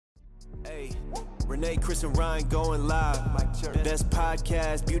Hey, Renee, Chris, and Ryan going live. Best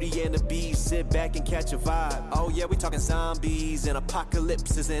podcast, Beauty and the Beast. Sit back and catch a vibe. Oh yeah, we talking zombies and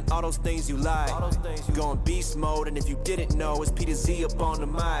apocalypses and all those things you like. Going beast mode, and if you didn't know, it's P to Z up on the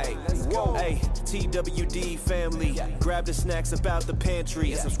mic. Whoa, hey, TWD family, grab the snacks about the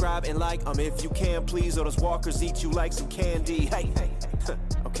pantry and subscribe and like if you can, please. Or those walkers eat you like some candy. Hey,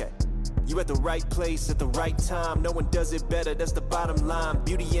 okay. You at the right place at the right time. No one does it better, that's the bottom line.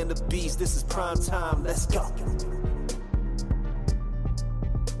 Beauty and the Beast, this is prime time. Let's go.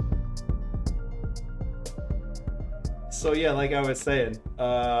 So yeah, like I was saying,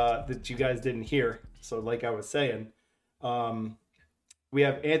 that you guys didn't hear. So like I was saying, we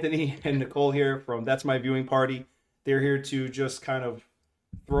have Anthony and Nicole here from That's My Viewing Party. They're here to just kind of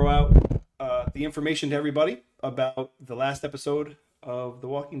throw out the information to everybody about the last episode of The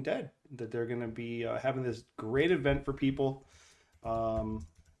Walking Dead, that they're going to be having this great event for people.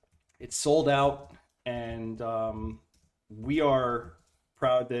 It's sold out, and we are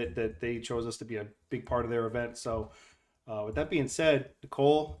proud that they chose us to be a big part of their event. So with that being said,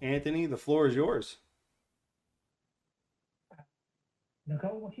 Nicole, Anthony, the floor is yours.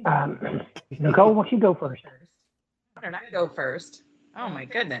 Nicole, won't you go first? Why don't I go first? Oh my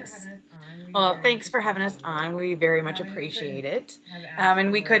goodness. Well, thanks for having us on. We very much appreciate it.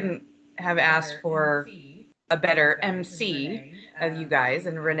 And we couldn't have asked for a better MC of you guys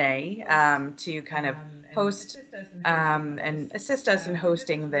and Renee to kind of host and assist us in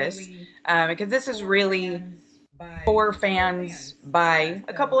hosting this, because this is really for fans by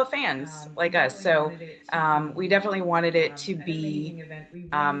a couple of fans like us. So we definitely wanted it to be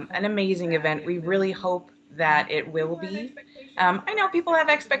an amazing event. We really hope that it will be. I know people have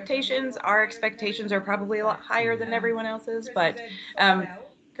expectations. Our expectations are probably a lot higher than everyone else's, but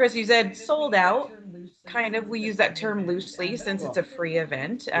Chris, you said sold out. Kind of, we use that term loosely since it's a free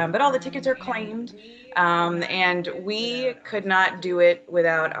event, but all the tickets are claimed, and we could not do it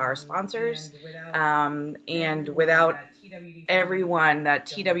without our sponsors and without everyone, that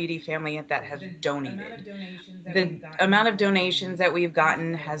TWD family that has donated. The amount of donations that we've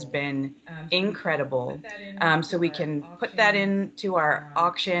gotten has been incredible. So we can put that into our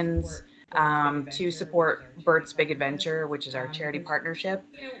auctions to support Bert's Big Adventure, which is our charity partnership,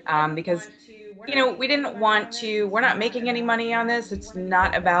 because we didn't want to, we're not making any money on this. It's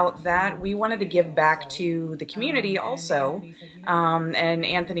not about that. We wanted to give back to the community also. And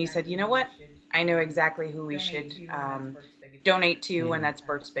Anthony said, you know what? I know exactly who we should donate to, and that's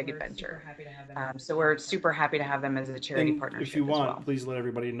Bert's Big Adventure. So we're super happy to have them as a charity partnership. If you want, as well. Please let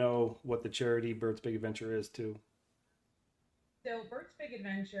everybody know what the charity Bert's Big Adventure is too. So Bert's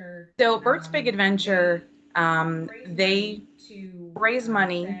Big Adventure. They raise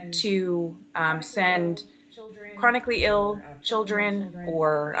money to send chronically ill children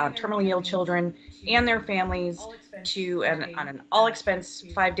or terminally ill children and their families to on an all-expense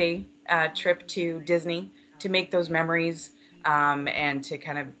 5-day trip to Disney to make those memories and to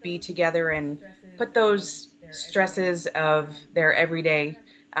kind of be together and put those stresses of their everyday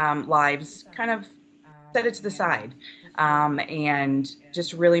lives, kind of set it to the side. And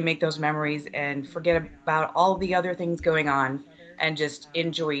just really make those memories and forget about all the other things going on and just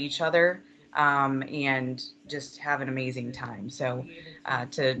enjoy each other and just have an amazing time. So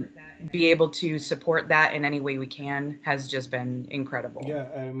to be able to support that in any way we can has just been incredible. Yeah,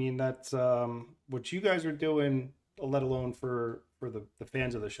 I mean, that's what you guys are doing, let alone for the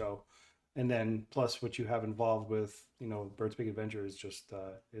fans of the show. And then plus what you have involved with, Bert's Big Adventure is just,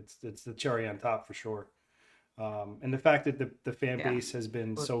 it's the cherry on top for sure. And the fact that the fan base has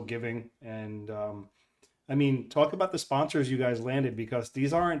been so giving, and I mean, talk about the sponsors you guys landed, because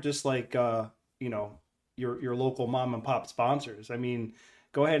these aren't just like your local mom and pop sponsors. I mean,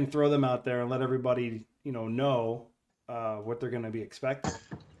 go ahead and throw them out there and let everybody know what they're going to be expecting.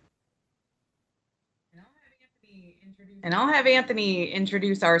 And I'll have Anthony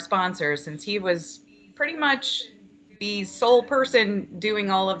introduce our sponsors, since he was pretty much the sole person doing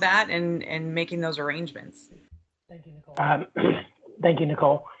all of that and making those arrangements. Thank you, Nicole. Thank you,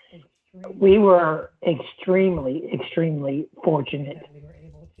 Nicole. We were extremely fortunate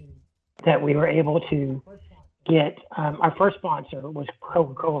that we were able to get our first sponsor was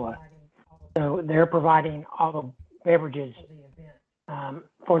Coca-Cola. So they're providing all the beverages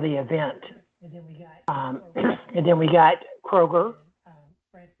for the event. And then we got Kroger,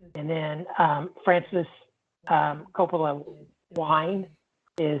 and then Francis Coppola Wine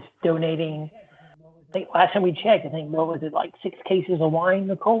is donating. I think last time we checked, what was it, like 6 cases of wine,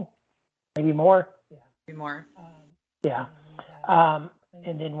 Nicole? Maybe more? Maybe more. Yeah. And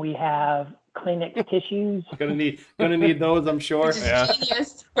then we have Kleenex tissues. Gonna need those, I'm sure. Which is Yeah.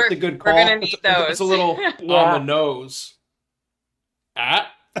 genius. That's a good We're call. gonna need those. It's a little Yeah. on the nose. Yeah.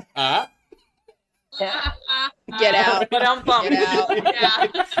 Get out. Ba-dum-bum. Get out.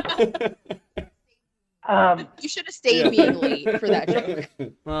 Yeah. You should have stayed being late for that joke.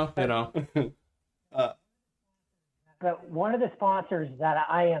 Well, you know. But one of the sponsors that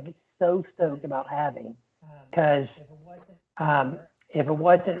I am so stoked about having, because if it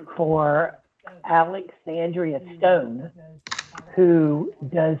wasn't for Alexandria Stone, who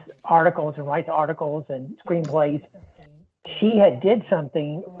does articles and writes articles and screenplays, she had did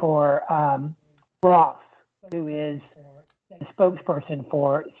something for Ross, who is the spokesperson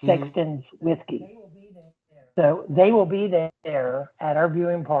for Sexton's Whiskey. So they will be there at our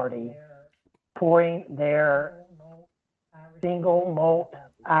viewing party, pouring their single malt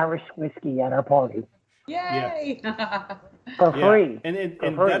Irish whiskey at our party Yay! for free. And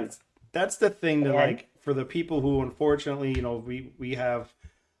For free. that's the thing that, And- like, for the people who, unfortunately, you know, we have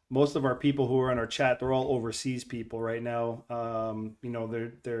most of our people who are in our chat, they're all overseas people right now. You know,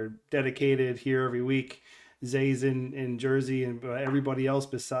 they're dedicated here every week. Zay's in Jersey, and everybody else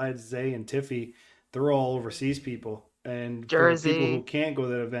besides Zay and Tiffy, they're all overseas people. And for the people who can't go to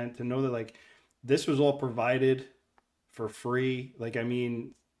that event, to know that, like, this was all provided for free. Like, I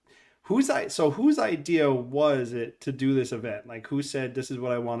mean, whose idea was it to do this event? Like, who said this is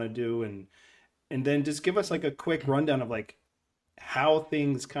what I want to do? And then just give us like a quick rundown of like how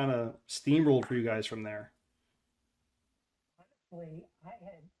things kind of steamrolled for you guys from there.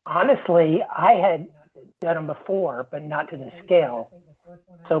 Honestly, I had done them before, but not to the scale.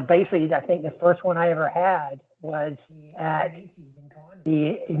 So basically, I think the first one I ever had was at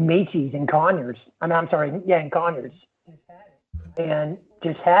the Macy's in Conyers. I'm sorry, in Conyers. And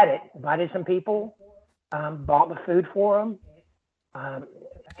just had it, invited some people, bought the food for them.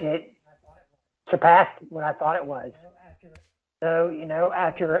 It surpassed what I thought it was. So, you know,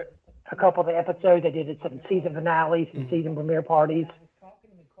 after a couple of the episodes, I did some season finales and season premiere parties.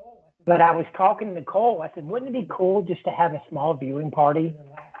 But I was talking to Nicole. I said, wouldn't it be cool just to have a small viewing party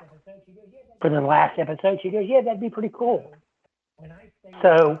for the last episode? She goes, yeah, that'd be pretty cool.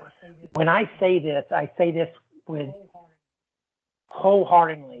 So when I say this with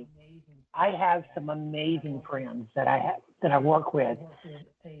wholeheartedly. I have some amazing friends that I work with,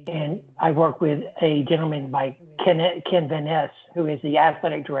 and I work with a gentleman by Ken Van Ness, who is the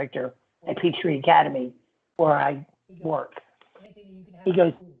athletic director at Peachtree Academy, where I work. He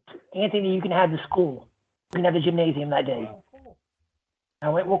goes, Anthony, you can have the school, you can have the gymnasium that day. I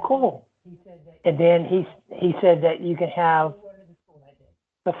went, well, cool. And then he said that you can have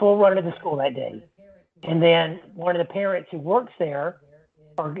the full run of the school that day. And then one of the parents who works there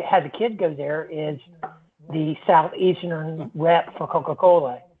or has a kid go there is the Southeastern rep for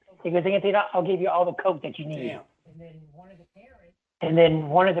Coca-Cola. He goes, Anthony, I'll give you all the Coke that you need. Damn. And then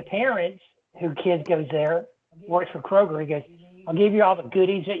one of the parents who kid goes there, works for Kroger, he goes, I'll give you all the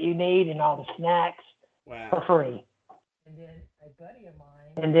goodies that you need and all the snacks for free.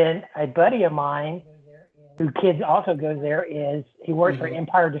 And then a buddy of mine who kids also goes there he works for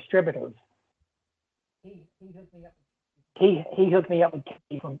Empire Distributors. He hooked me up with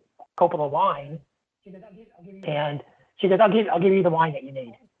Katie from Coppola Wine, and she goes, I'll give you the wine that you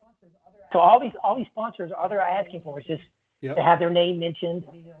need. So all these sponsors, all they're asking for is just to have their name mentioned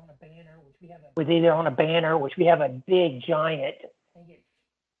with either on a banner, which we have a big giant, I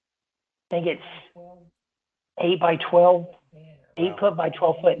think it's 8 by 12, 8 foot by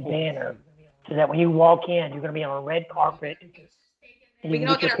 12 foot banner, so that when you walk in, you're going to be on a red carpet. We can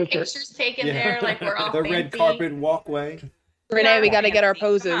all get our pictures taken there, like we're all the fancy. red carpet walkway. Renee, we got to get our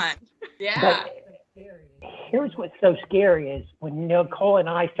poses. Come on. Yeah. But here's what's so scary is when Nicole and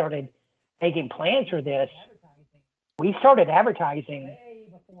I started making plans for this, we started advertising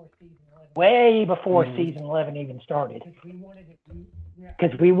way before season 11 even started.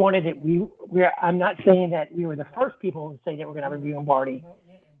 Because we wanted it. I'm not saying that we were the first people to say that we're going to have a viewing party,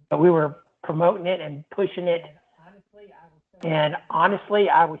 but we were promoting it and pushing it. And honestly,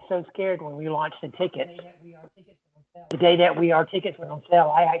 I was so scared when we launched the tickets. The day that our tickets went on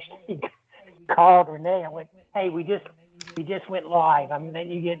sale, I actually called Renee. I went, hey, we just went live. I'm going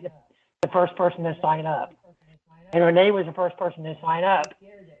to you get the first person to sign up. And Renee was the first person to sign up.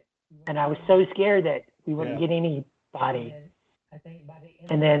 And I was so scared that we wouldn't get anybody.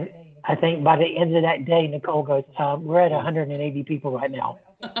 And then I think by the end of that day, Nicole goes, we're at 180 people right now.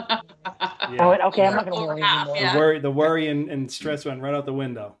 I went, okay, I'm not going to worry anymore. The worry and stress went right out the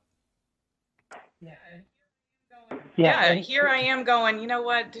window. Yeah, here I am going, you know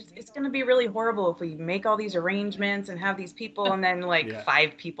what? It's going to be really horrible if we make all these arrangements and have these people and then like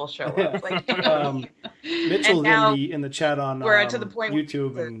 5 people show up. Like, Mitchell's in the chat on we're to the point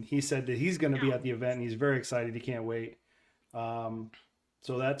YouTube, and he said that he's going to be at the event and he's very excited. He can't wait.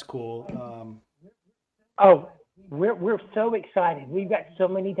 So that's cool. We're so excited. We've got so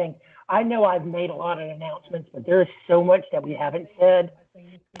many things. I know I've made a lot of announcements, but there's so much that we haven't said.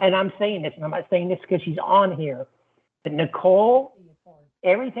 And I'm saying this, and I'm not saying this because she's on here. But Nicole,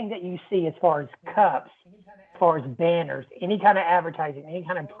 everything that you see as far as cups, as far as banners, any kind of advertising, any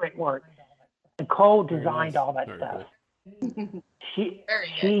kind of print work, Nicole designed all that stuff. Cool.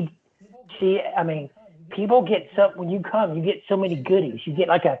 I mean, people get when you come, you get so many goodies. You get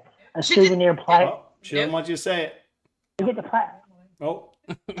like a souvenir plaque. Oh, she doesn't want you to say it. You get the plaque. Oh,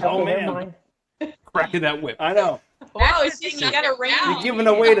 Oh, man. Cracking that whip. I know. Wow, you got to rain. You're giving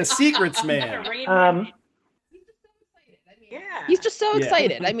away the secrets, man. Yeah. He's just so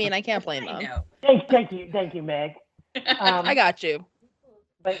excited. I mean, I can't blame him. Thank you, Meg. I got you.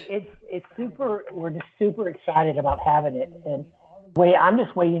 But it's super. We're just super excited about having it, and I'm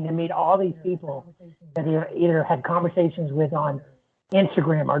just waiting to meet all these people that either had conversations with on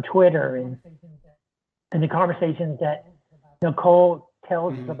Instagram or Twitter, and the conversations that Nicole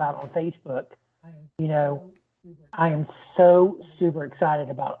tells us about on Facebook. You know, I am so super excited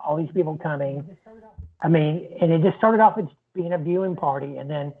about all these people coming. I mean, and it just started off as being a viewing party, and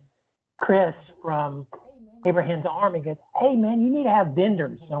then Chris from Abraham's Army goes, "Hey man, you need to have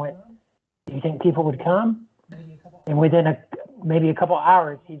vendors." So I went, "Do you think people would come?" And within maybe a couple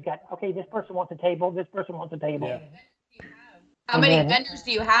hours, he's got, "Okay, this person wants a table. This person wants a table." Yeah. How many vendors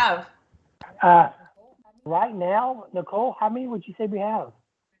do you have? Right now, Nicole, how many would you say we have?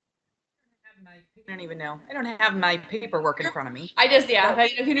 I don't even know. I don't have my paperwork in front of me. I just,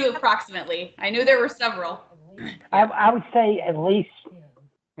 who knew approximately? I knew there were several. I would say at least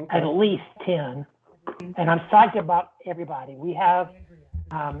 10. And I'm psyched about everybody. We have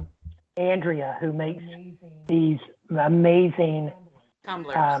Andrea, who makes these amazing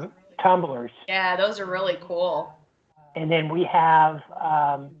tumblers. Yeah, those are really cool. And then we have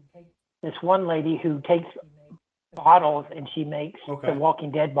this one lady who takes bottles and she makes the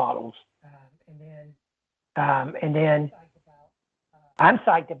Walking Dead bottles. And then I'm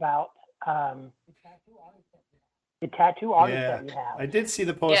psyched about the tattoo artist that we have. I did see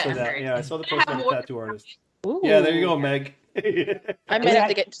the post of that. Yeah, I saw the post of the tattoo artist. Ooh. Yeah, there you go, Meg. I might have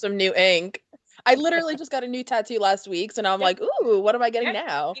to get some new ink. I literally just got a new tattoo last week, so now I'm like, ooh, what am I getting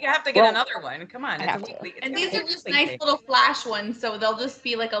now? You have to get another one. Come on. And these are just nice little flash ones, so they'll just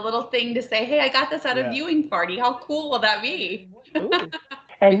be like a little thing to say, "Hey, I got this at a viewing party." How cool will that be?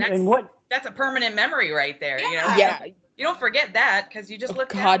 And what? That's a permanent memory right there. Yeah. You know? Yeah. You don't forget that because you just look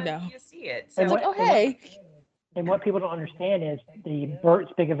God, at it no. and you see it. And So, what- hey. And what people don't understand is the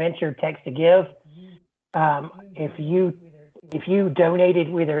Bert's Big Adventure Text to Give. If you donated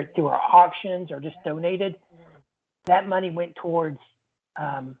whether through our auctions or just donated, that money went towards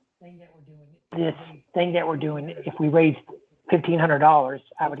this thing that we're doing. If we raised $1,500,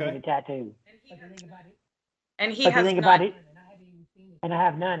 I would get a tattoo. and he But the has thing none. about it, and I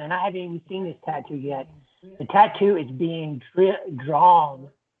have none, and I haven't even seen this tattoo yet. The tattoo is being drawn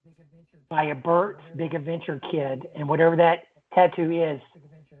by a Bert's Big Adventure kid, and whatever that tattoo is,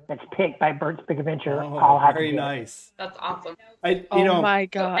 that's picked by Bert's Big Adventure. I'll have very to get. nice. That's awesome. You Oh know, my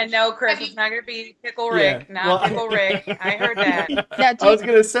god. And no, Chris, it's not going to be Pickle Rick. Not Pickle Rick. I heard that. Yeah, I was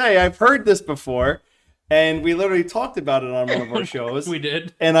gonna say I've heard this before, and we literally talked about it on one of our shows. We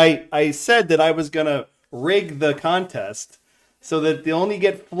did. And I said that I was gonna rig the contest so that they only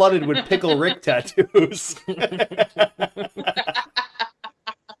get flooded with Pickle Rick tattoos.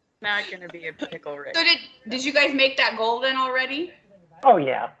 Not going to be a Pickle Rick. So did you guys make that goal then already? Oh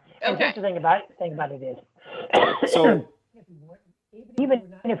yeah. And Okay. that's the thing about it is, So even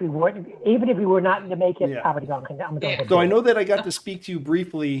if we were not to make it, I would have gone. I'm going to So I know that I got to speak to you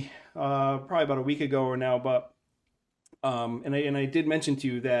briefly, probably about a week ago or now, but and I did mention to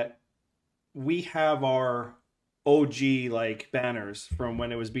you that we have our OG like banners from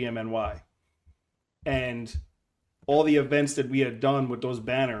when it was BMNY, and all the events that we had done with those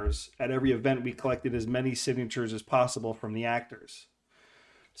banners. At every event, we collected as many signatures as possible from the actors.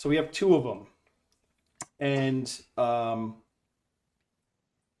 So we have 2 of them, and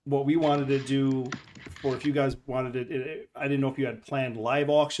what we wanted to do, or if you guys wanted it, I didn't know if you had planned live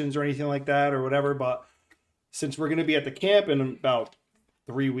auctions or anything like that or whatever, but since we're going to be at the camp in about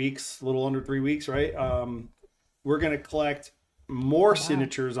 3 weeks, a little under 3 weeks, right? We're going to collect more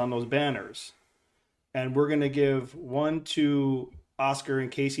signatures on those banners, and we're going to give one to Oscar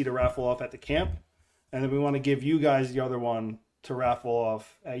and Casey to raffle off at the camp, and then we want to give you guys the other one to raffle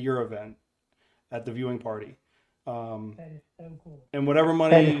off at your event at the viewing party. That is so cool. And whatever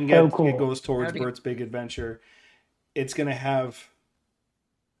money That you is can so get, cool. it goes towards That'd be- Bert's Big Adventure. It's going to have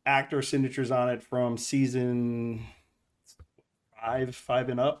actor signatures on it from season 5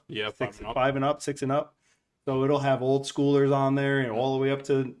 and up. Yeah, 5 and up, 6 and up. So it'll have old schoolers on there and all the way up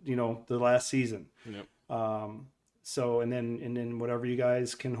to, the last season. Yep. So and then whatever you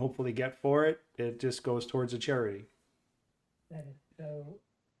guys can hopefully get for it, it just goes towards a charity.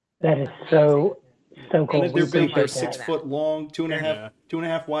 That is so cool. And they're We big. They're appreciate 6 that. foot long, two and a Yeah.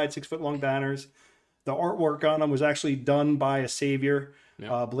 half wide, 6 foot long banners. The artwork on them was actually done by a savior,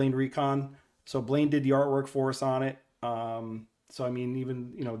 Yeah. Blaine Recon. So Blaine did the artwork for us on it. So I mean,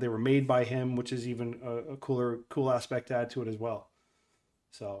 even they were made by him, which is even a cool aspect to add to it as well.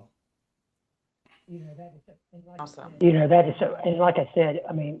 So Awesome. That is so, and like I said,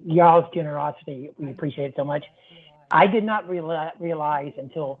 I mean, y'all's generosity, we appreciate it so much. I did not realize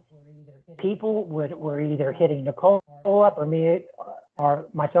until people were either hitting Nicole up or me or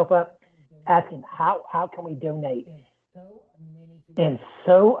myself up, asking how can we donate, and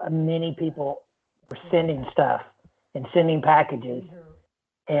so many people were sending stuff and sending packages,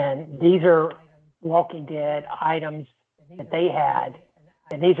 and these are Walking Dead items that they had.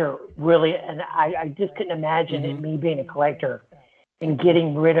 And these are really, and I just couldn't imagine it, me being a collector and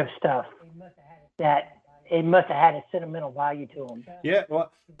getting rid of stuff that it must have had a sentimental value to them. yeah,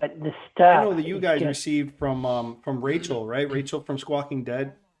 well, But the stuff. I know that you is guys just- received from Rachel, right? Rachel from Squawking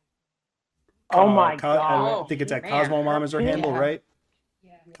Dead. Oh my I God. think it's at Man. Cosmo Mom is her handle, Yeah. right?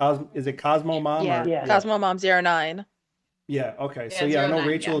 Is it Cosmo Mom? Yeah, Or, Yeah. Cosmo Mom 09. Yeah. Okay. So Yeah, I know 09,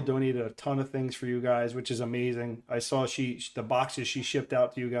 Rachel yeah. donated a ton of things for you guys, which is amazing. I saw the boxes she shipped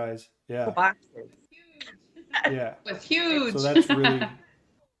out to you guys. Yeah. Boxes. Yeah. It was huge. So that's really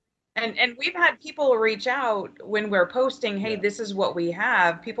And we've had people reach out when we're posting, hey, Yeah. this is what we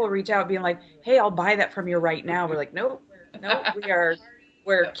have. People reach out being like, hey, I'll buy that from you right now. We're like, nope,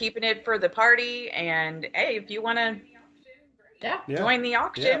 we're keeping it for the party. And hey, if you want to yeah. yeah. join the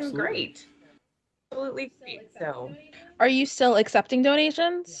auction, absolutely. great. Absolutely great. So Are you still accepting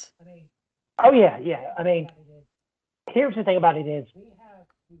donations? Oh yeah. I mean, here's the thing about it is,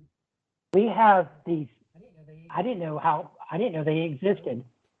 we have these. I didn't know they existed.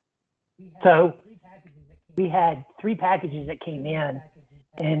 So we had 3 packages that came in,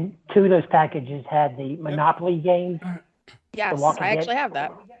 and 2 of those packages had the Monopoly games. Yes, Walking I Dead. actually have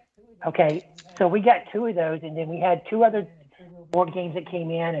that. Okay, so we got 2 of those, and then we had 2 other board games that came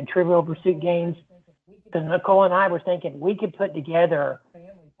in and Trivial Pursuit games. So Nicole and I were thinking we could put together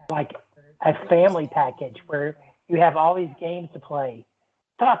like a family package where you have all these games to play.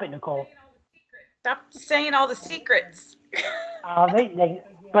 Stop it, Nicole. stop saying all the secrets.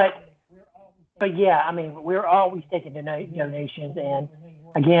 But yeah, I mean, we're always taking donations, and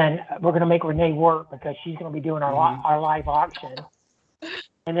again, we're going to make Renee work because she's going to be doing our live auction.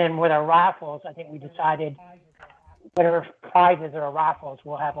 And then with our raffles, I think we decided whatever prizes are raffles,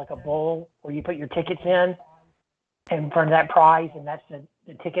 we'll have like a bowl where you put your tickets in front of that prize, and that's the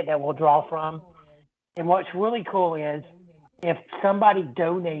ticket that we'll draw from. And what's really cool is if somebody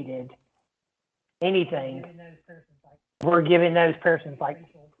donated anything, we're giving those persons, like,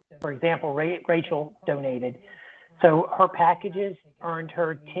 for example, Rachel donated. So her packages earned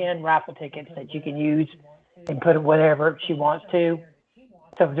her 10 raffle tickets that you can use and put whatever she wants to.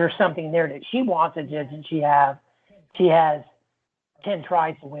 So if there's something there that she wants, it doesn't she have? She has 10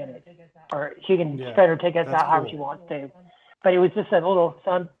 tries to win it. Or she can Yeah, spread her tickets that's out however cool. she wants to. But it was just a little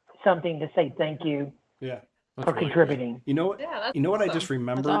something to say thank you Yeah. That's for really contributing. You know what? Yeah, that's You know what I awesome. just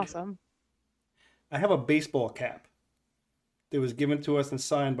remembered? That's awesome. I have a baseball cap that was given to us and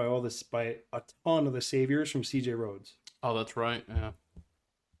signed by a ton of the saviors from CJ Rhodes. Oh, that's right. Yeah.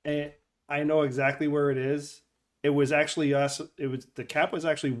 And I know exactly where it is. It was actually us. The cap was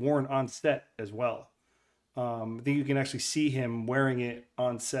actually worn on set as well. I think you can actually see him wearing it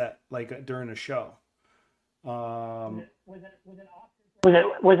on set, like during a show. Was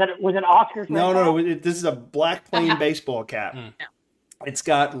it Oscars? No. This is a black plain baseball cap. Mm. It's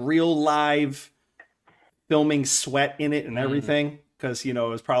got real live filming sweat in it and everything because it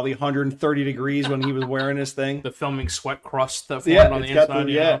was probably 130 degrees when he was wearing this thing. The filming sweat crust that formed Yeah, on the it's got inside.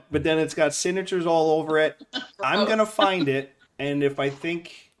 the, but then it's got signatures all over it. I'm gonna find it, and if I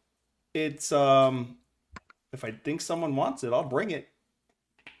think it's if I think someone wants it, I'll bring it,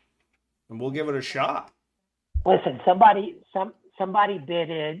 and we'll give it a shot. Listen, somebody bid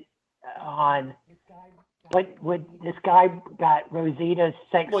it on what this guy got Rosita's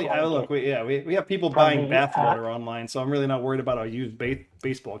sex Well, yeah, blanket. look, we have people From buying the, bathwater online, so I'm really not worried about a used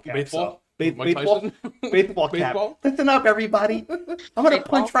baseball cap. Baseball? Mike baseball, Tyson? baseball cap. Baseball? Listen up, everybody. I'm gonna Baseball?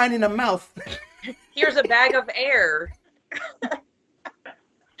 punch Ryan in the mouth. Here's a bag of air.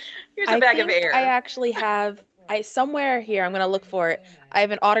 Here's a bag of air. I actually have somewhere here. I'm gonna look for it. I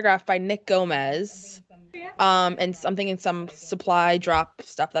have an autograph by Nick Gomez, and something in some supply drop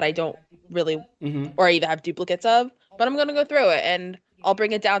stuff that I don't really, or I either have duplicates of. But I'm gonna go through it and I'll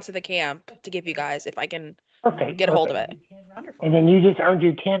bring it down to the camp to give you guys if I can get a hold of it. Wonderful. And then you just earned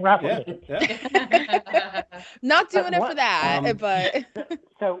your 10 raffle tickets. Yeah. Not doing it for that, but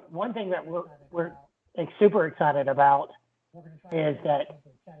So one thing that we're like, super excited about is that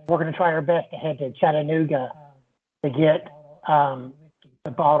we're going to try our best to head to Chattanooga to get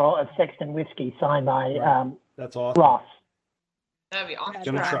the bottle of Sexton whiskey signed by That's awesome. Ross. That'd be awesome.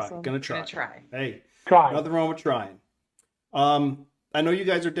 Gonna try. awesome. Gonna try. Gonna try. Hey, Try. nothing wrong with trying. I know you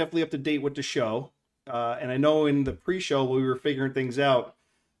guys are definitely up to date with the show, and I know in the pre-show we were figuring things out.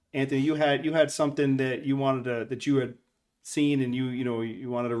 Anthony, you had something that you wanted that you had seen and you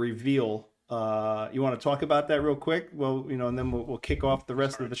wanted to reveal. You want to talk about that real quick? Well, and then we'll kick off the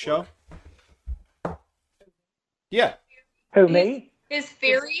rest of the show. Yeah. Who, me? His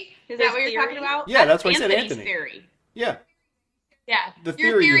theory? Is that what you're talking about? Yeah, that's what I said, Anthony's Anthony. theory. Yeah. Yeah. The Your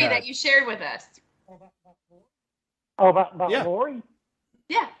theory you theory had. that you shared with us. Oh, about Yeah. Lori?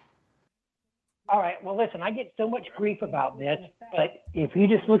 Yeah. All right. Well, listen, I get so much grief about this, but if you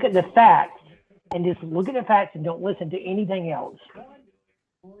just look at the facts and don't listen to anything else.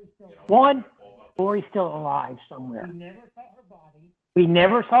 One, Lori's still alive somewhere. We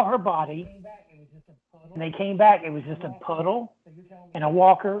never saw her body. When they came back, it was just a puddle and a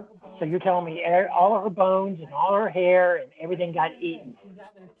walker. So you're telling me all of her bones and all her hair and everything got eaten.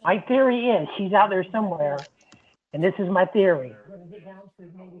 My theory is she's out there somewhere, and this is my theory.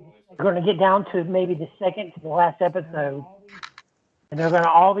 We're going to get down to maybe the second to the last episode, and they're going to,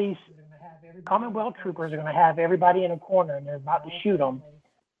 all these Commonwealth troopers are going to have everybody in a corner, and they're about to shoot them.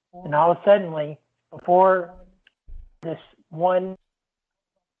 And all of a sudden, before this one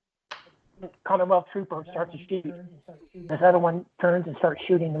Commonwealth trooper starts to shoot, this other one turns and starts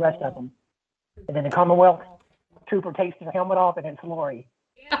shooting the rest of them. And then the Commonwealth trooper takes their helmet off, and it's Lori.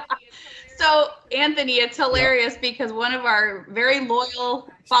 So, Anthony, it's hilarious because one of our very loyal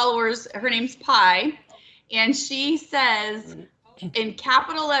followers, her name's Pi, and she says in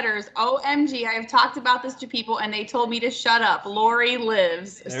capital letters, OMG, I have talked about this to people and they told me to shut up. Lori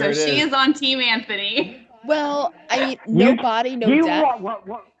lives. There So it she is. is on Team Anthony. well, I mean, no body, no death.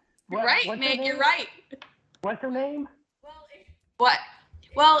 You're right, what's her Nick, name? you're right. What's her name? What?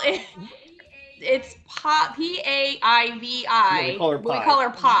 Well, it's P-A-I-V-I. Yeah, we call her We Pi. call her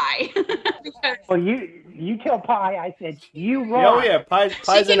Pi. Because Well, you tell Pi I said you Yeah, oh rock. yeah, Pi's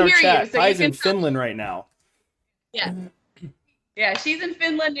She in can our hear you, chat. so you Pi's in can- Finland right now. yeah. Yeah, she's in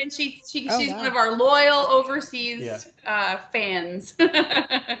Finland and she's Oh, one wow. of our loyal overseas Yeah. fans.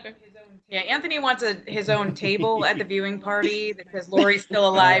 Yeah, Anthony wants his own table at the viewing party because Lori's still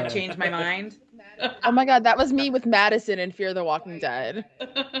alive. Changed my mind. Oh my God, that was me with Madison in Fear the Walking Dead.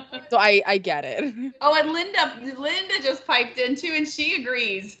 So I get it. Oh, and Linda just piped in too, and she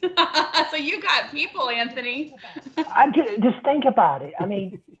agrees. So you got people, Anthony. Just think about it. I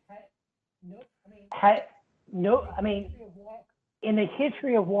mean, in the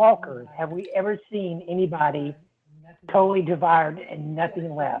history of walkers, have we ever seen anybody totally devoured and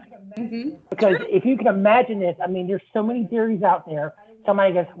nothing left? Mm-hmm. Because if you can imagine this, I mean, there's so many theories out there.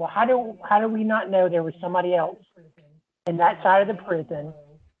 Somebody goes, well, how do we not know there was somebody else in that side of the prison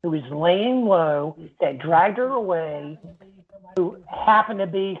who was laying low, that dragged her away, who happened to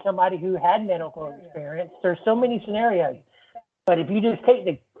be somebody who had medical experience? There's so many scenarios. But if you just take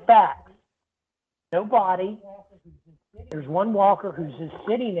the facts, no body, there's one walker who's just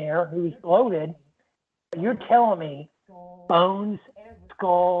sitting there who's bloated. You're telling me bones,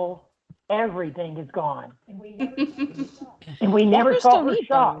 skull, everything is gone. And we never Walkers saw don't her eat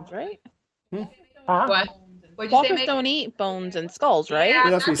shot. bones, right? Huh? What? What'd you say, Walkers Meg? don't eat bones and skulls, right? Yeah.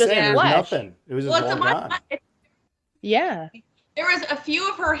 That's what we Just saying. There's flesh. nothing. It was just Well, all gone. Yeah. There was a few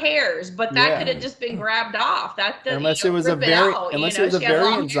of her hairs, but that Yeah. could have just been grabbed off. That doesn't, Unless it was a rip it out, unless you it was know, a she had long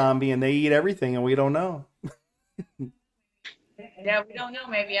variant hair. zombie and they eat everything and we don't know. Yeah, we don't know.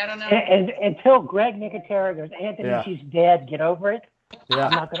 Maybe I don't know. And until Greg Nicotera goes, Anthony, Yeah. she's dead, get over it. I'm Yeah.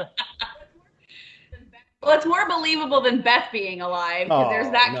 not gonna. Well, it's more believable than Beth being alive because there's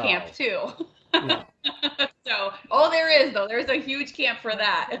Oh, that no. camp too. No. So, there is though. There's a huge camp for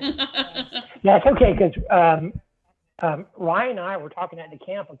that. Yeah, it's okay because Ryan and I were talking at the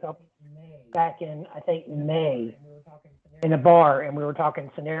camp back in, I think, May in a bar, and we were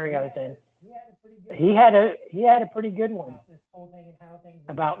talking scenarios, and he had a pretty good one.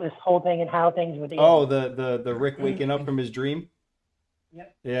 about this whole thing and how things would end. Oh, the Rick waking up from his dream.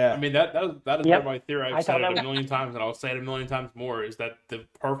 Yep. Yeah. I mean, that is Yep. my theory. I I've said thought it that a was- million times, and I'll say it a million times more, is that the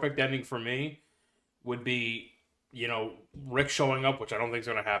perfect ending for me would be, Rick showing up, which I don't think is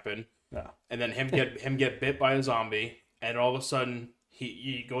going to happen, No. and then him get bit by a zombie, and all of a sudden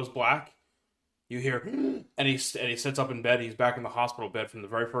he goes black. You hear, and he sits up in bed. He's back in the hospital bed from the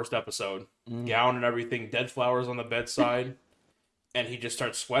very first episode, gown and everything, dead flowers on the bedside, and he just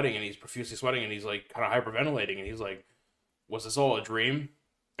starts sweating, and he's profusely sweating, and he's like kind of hyperventilating, and he's like, was this all a dream?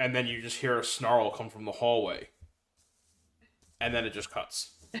 And then you just hear a snarl come from the hallway. And then it just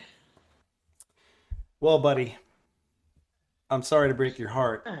cuts. Well, buddy, I'm sorry to break your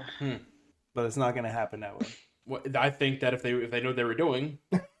heart, but it's not going to happen that way. Well, I think that if they knew what they were doing,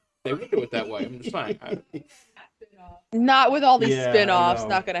 they would do it that way. I'm just saying. Not with all these Yeah, I spin-offs, know.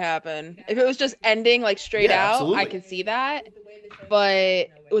 not gonna happen. If it was just ending like straight Yeah, out, absolutely. I could see that. But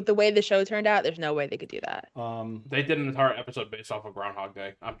with the way the show turned out, there's no way they could do that. They did an entire episode based off of Groundhog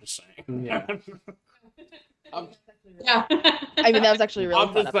Day. I'm just saying. Yeah. Yeah. I mean, that was actually a really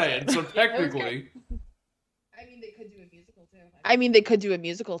I'm fun just saying. episode. So technically, I mean, they could do a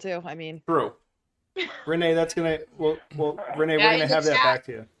musical too. I mean, true. Renee, that's gonna. Well, Renee, Yeah, we're in gonna the have that chat. back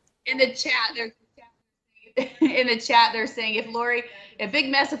to you. In the chat, they're saying a big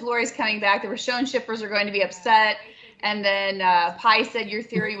mess if Lori's coming back. The Roshon shippers are going to be upset. And then Pi said your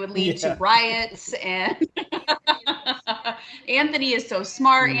theory would lead to riots. And Anthony is so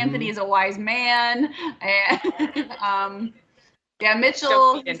smart. Anthony is a wise man. And Mitchell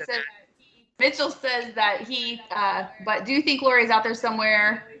Don't feed into says, Mitchell says that but do you think Lori's out there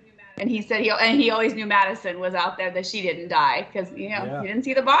somewhere? And he said he always knew Madison was out there, that she didn't die because he didn't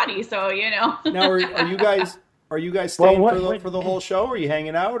see the body. So Now, are you guys Well, staying what- for the whole show? Are you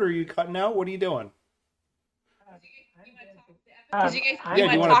hanging out? Or are you cutting out? What are you doing? Because you guys Yeah,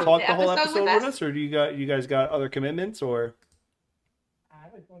 do you want to talk the whole episode episode with us, or do you guys got other commitments, or?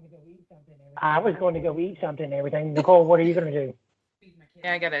 I was going to go eat something and everything. Nicole, what are you going to do?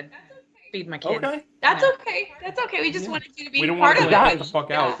 Yeah, I gotta feed my kids. Okay. That's okay. That's okay. We just wanted you to be We don't part want of to it. get the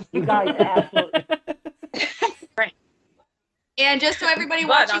fuck out. You guys absolutely. And just so everybody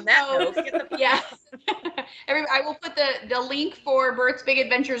But watching on that knows, note, get the yeah, I will put the link for Bert's Big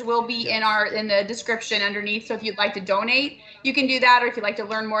Adventures will be in the description underneath. So if you'd like to donate, you can do that, or if you'd like to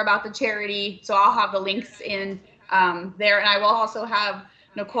learn more about the charity, so I'll have the links in there, and I will also have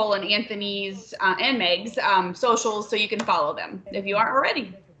Nicole and Anthony's and Meg's socials, so you can follow them if you aren't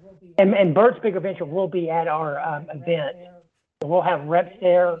already. And Bert's Big Adventure will be at our event. So we'll have reps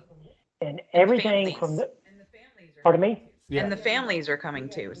there and everything from the. Pardon me? Yeah. And the families are coming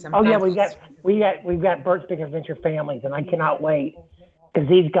too. Some Oh yeah, families- we've got Bert's Big Adventure families, and I cannot wait because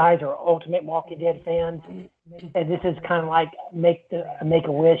these guys are ultimate Walking Dead fans, and this is kind of like make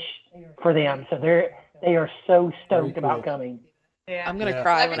a wish for them. So they are so stoked about coming. Yeah. I'm gonna Yeah.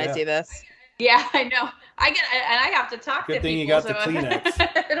 cry when I Yeah. see this. Yeah, I know. I have to talk to Good thing you people. got the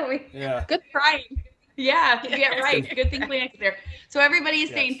Kleenex. It'll be Yeah. good crying. Yeah, right. Good thing Kleenex is there. So everybody is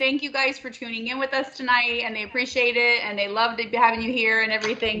saying thank you guys for tuning in with us tonight, and they appreciate it, and they loved having you here and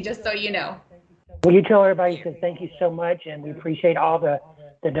everything. Just so you know. Will you tell everybody that thank you so much, and we appreciate all the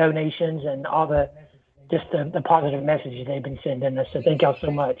donations and all the the positive messages they've been sending us. So thank y'all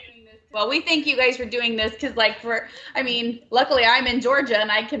so much. Well, we thank you guys for doing this because, luckily I'm in Georgia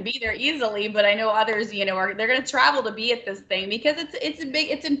and I can be there easily, but I know others, they're going to travel to be at this thing because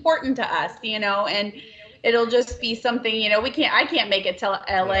it's important to us, and it'll just be something, I can't make it to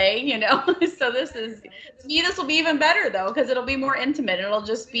LA, so this will be even better though, because it'll be more intimate. It'll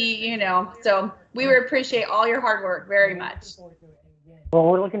just be, so we would appreciate all your hard work very much. Well,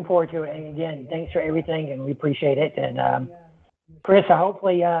 we're looking forward to it. And again, thanks for everything, and we appreciate it. And Chris,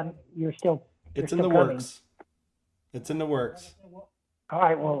 hopefully you're still. It's you're in the still coming. works. It's in the works. All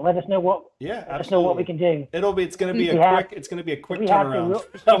right. Well, let us know what. Yeah, Let us know what we absolutely. can do. It's gonna be a We have- quick. It's gonna be a quick we have to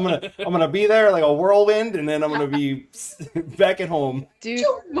turnaround. I'm gonna be there like a whirlwind, and then I'm gonna be back at home. Dude,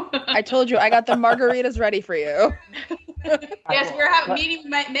 I told you I got the margaritas ready for you. Yes, we're having meeting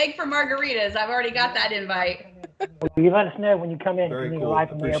with Meg for margaritas. I've already got that invite. Will you let us know when you come in Very when you cool. arrive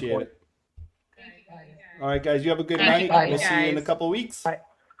from the Appreciate airport? it. All right, guys. You have a good Thank night. you, We'll see you in a guys. couple of weeks. Bye.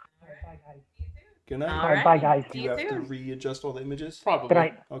 Good night. All All right. Bye, guys. Do See you you have to soon. readjust all the images? Probably. Good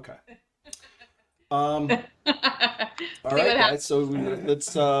night. Okay. See All right, what happens. guys.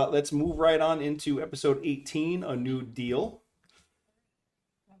 So let's move right on into episode 18, A New Deal.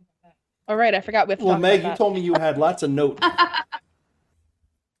 All right, I forgot we have to Well, talk Meg, about you that. told me you had lots of notes.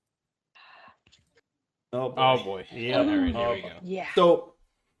 Oh boy. Oh boy. Yeah. Oh, there we Oh, go. Yeah. So,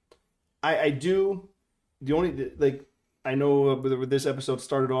 I do. The only I know this episode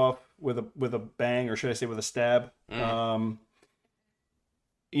started off with a bang, or should I say with a stab. You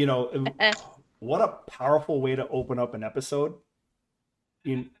know, what a powerful way to open up an episode.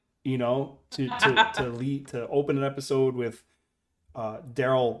 You know, to open an episode with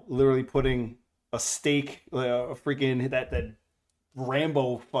Daryl literally putting a stake, a freaking that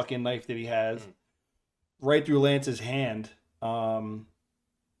Rambo fucking knife that he has right through Lance's hand.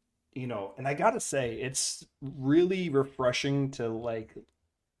 You know, and I gotta say, it's really refreshing to like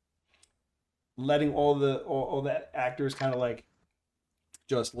letting all the actors kind of like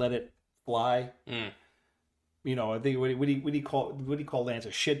just let it fly. You know, I think what do you call Lance, a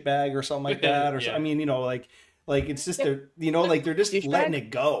shitbag or something like that, or I mean, you know, like it's just they're, you know, like they're just letting it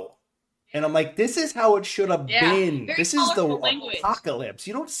go. And I'm like, this is how it should have been. This is the apocalypse.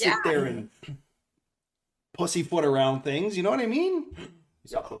 You don't sit there and pussyfoot around things. You know what I mean?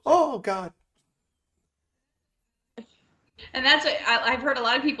 Oh God. And that's what I've heard a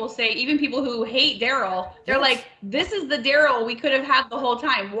lot of people say, even people who hate Daryl, they're like, this is the Daryl we could have had the whole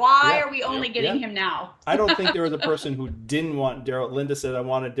time. Why are we only getting him now? I don't think there was a person who didn't want Daryl. Linda said, I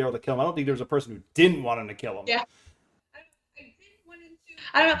wanted Daryl to kill him. I don't think there was a person who didn't want him to kill him. Yeah.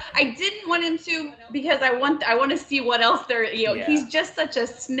 I don't know. I didn't want him to because I want to see what else there. You know, he's just such a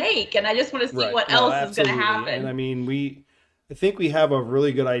snake, and I just want to see what else is going to happen. And I mean, I think we have a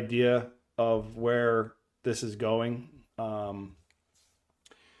really good idea of where this is going.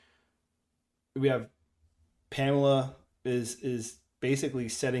 We have Pamela is basically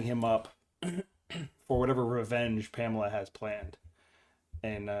setting him up for whatever revenge Pamela has planned,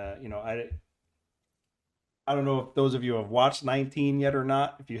 and you know, I don't know if those of you have watched 19 yet or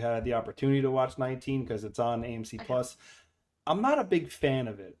not. If you had the opportunity to watch 19 because it's on AMC Plus, I'm not a big fan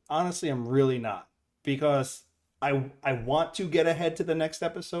of it. Honestly, I'm really not, because I want to get ahead to the next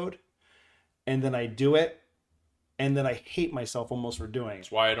episode, and then I do it. And then I hate myself almost for doing it.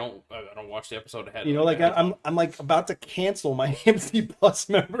 That's why I don't watch the episode ahead. You know, like I'm like about to cancel my AMC Plus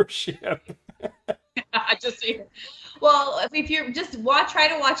membership. Well, if you just try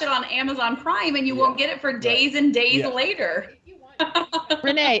to watch it on Amazon Prime, and you won't get it for days and days later.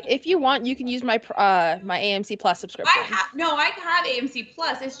 Renee, if you want, you can use my my AMC Plus subscription. I have AMC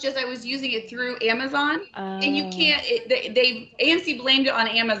Plus. It's just I was using it through Amazon, and you can't. They AMC blamed it on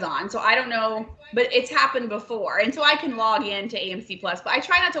Amazon, so I don't know, but it's happened before, and so I can log in to AMC Plus. But I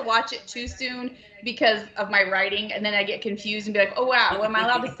try not to watch it too soon because of my writing, and then I get confused and be like, oh wow, am I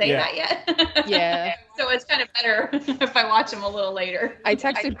allowed to say that yet? Yeah. So it's kind of better if I watch them a little later. I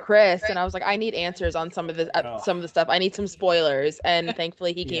texted Chris and I was like, I need answers on some of the stuff. I need some spoilers, and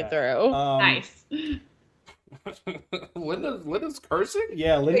thankfully he came through. Nice. Linda's cursing?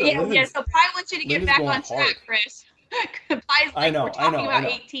 Yeah, Linda. Yeah. So Pi wants you to get back on track, Chris. Pi's like, we're talking about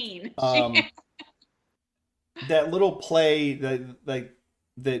 18. That little play that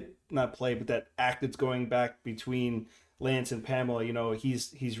not play, but that act that's going back between Lance and Pamela, you know,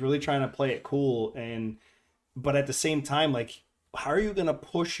 he's really trying to play it cool, but at the same time, like, how are you gonna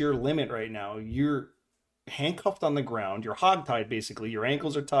push your limit right now? You're handcuffed on the ground, you're hogtied basically, your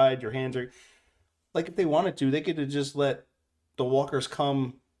ankles are tied, your hands are, like, if they wanted to, they could have just let the walkers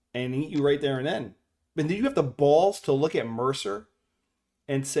come and eat you right there and then. But then you have the balls to look at Mercer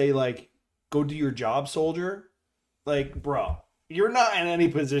and say, like, go do your job, soldier. Like, bro, you're not in any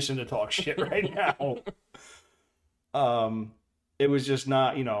position to talk shit right now. It was just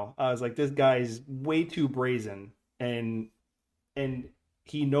not, you know, I was like, this guy's way too brazen, and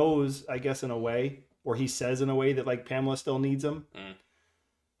he knows, I guess, in a way, or he says in a way that, like, Pamela still needs him.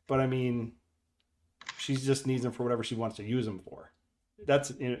 But I mean, she just needs him for whatever she wants to use him for.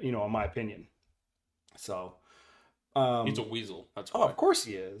 That's, you know, in my opinion. So, he's a weasel. That's why. Oh, of course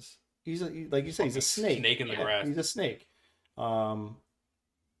he is. Like you say, he's a snake. Snake in the grass. He's a snake.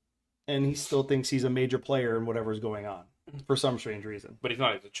 And he still thinks he's a major player in whatever's going on for some strange reason. But he's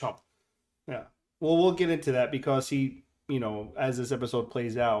not. He's a chump. Yeah. Well, we'll get into that because he, you know, as this episode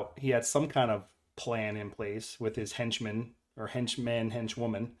plays out, he had some kind of plan in place with his henchman or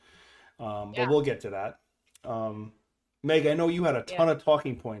henchwoman. But we'll get to that. Meg, I know you had a ton of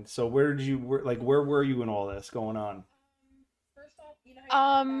talking points. So where were you in all this going on?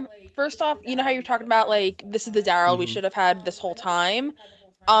 First off, you know how you're talking about, like, this is the Daryl we should have had this whole time.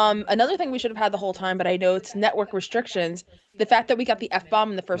 Another thing we should have had the whole time, but I know it's network restrictions. The fact that we got the F-bomb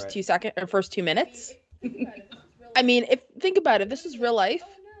in the first 2 minutes. I mean, think about it. If this was real life,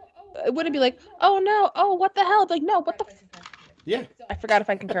 it wouldn't be like, oh no, oh what the hell? Like, no, what the Yeah. I forgot if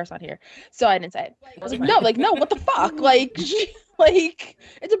I can curse on here, so I didn't say it. I was like, no, what the fuck? Like,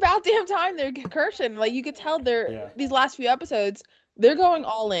 it's about damn time they're cursing. Like, you could tell these last few episodes, they're going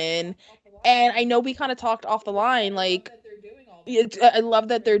all in. And I know we kind of talked off the line, like, I love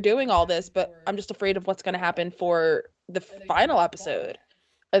that they're doing all this, but I'm just afraid of what's going to happen for the final episode.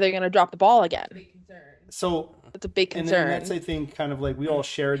 Are they going to drop the ball again? So That's a big concern. And that's, I think, kind of like we all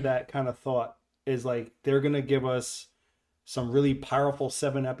shared that kind of thought, is like they're going to give us some really powerful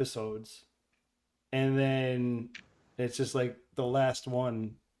 7 episodes. And then it's just like the last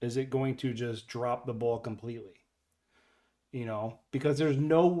one, is it going to just drop the ball completely? You know, because there's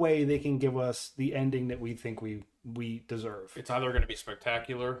no way they can give us the ending that we think we deserve. It's either going to be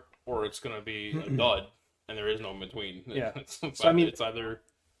spectacular or it's going to be a dud, and there is no in between. Yeah. So, I mean, it's either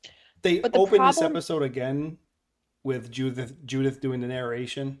they open this episode again with Judith doing the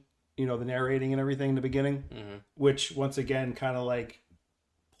narration, you know, the narrating and everything in the beginning, which once again kind of like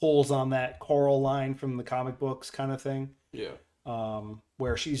pulls on that Coral line from the comic books kind of thing. Yeah.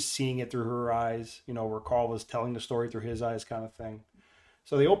 Where she's seeing it through her eyes, you know, where Carl was telling the story through his eyes kind of thing.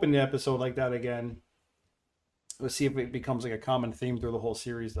 So they open the episode like that again. Let's see if it becomes like a common theme through the whole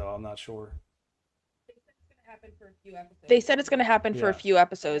series, though. I'm not sure. They said it's going to happen for a few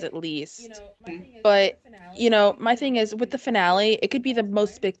episodes at least. But, you know, my thing is with the finale, it could be the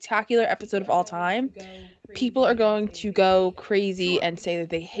most spectacular episode of all time. People are going to go crazy and say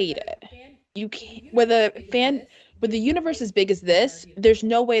that they hate it. You can't, with the universe as big as this, there's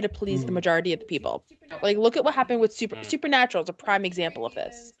no way to please the majority of the people. Like, look at what happened with Supernatural is a prime example of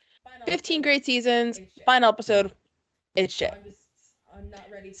this. 15 great seasons, final episode, it's shit.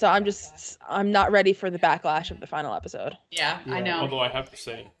 So I'm not ready for the backlash of the final episode. Yeah, I know. Although I have to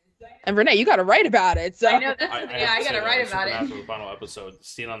say, and Renee, you got to write about it. So I know. I got to write about it. The final episode, the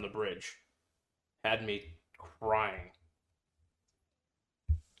scene on the bridge, had me crying.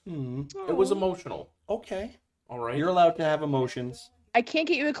 It was emotional. Okay. All right. You're allowed to have emotions. I can't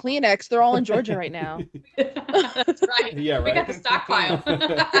get you a Kleenex. They're all in Georgia right now. That's right. Yeah, right. We got the stockpile.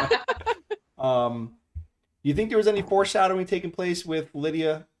 You think there was any foreshadowing taking place with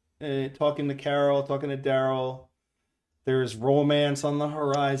Lydia talking to Carol, talking to Daryl? There's romance on the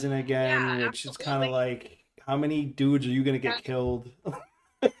horizon again, which is kind of like, how many dudes are you going to get killed?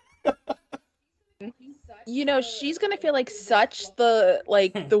 You know, she's going to feel like such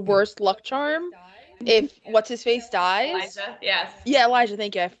the worst luck charm if what's-his-face dies. Elijah, yes. Yeah, Elijah,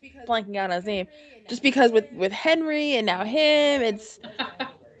 thank you. I'm blanking out on his name. Just because with Henry and now him, it's...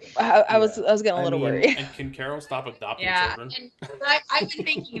 I was getting a little worried. And can Carol stop adopting children? And I've been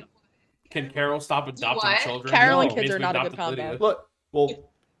thinking. Can Carol stop adopting children? Carol and kids are not a good combo. Look, well,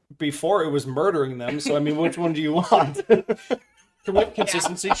 before it was murdering them, so I mean, which one do you want? For what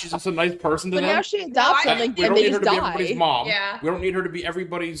consistency? She's just a nice person to them. But now she adopts them and we don't they need her just to be die. everybody's mom. Yeah. We don't need her to be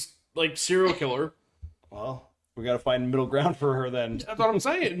everybody's like serial killer. Well, we got to find middle ground for her then. That's what I'm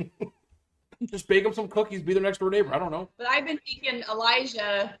saying. Just bake them some cookies, be their next door neighbor. I don't know. But I've been thinking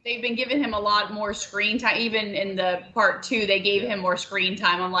Elijah, they've been giving him a lot more screen time. Even in the part 2, they gave him more screen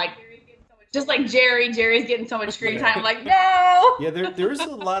time. I'm like, just like Jerry's getting so much screen time. I'm like, no. Yeah, there's a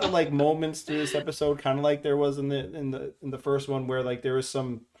lot of like moments to this episode, kind of like there was in the first one, where like there was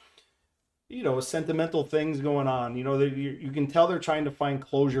some, you know, sentimental things going on. You know, you can tell they're trying to find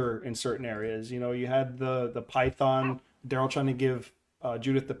closure in certain areas. You know, you had the python, Daryl trying to give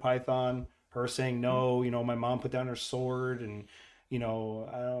Judith the python, her saying no. You know, my mom put down her sword, and you know,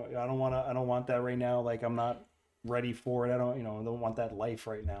 I don't want that right now. Like, I'm not ready for it. I don't want that life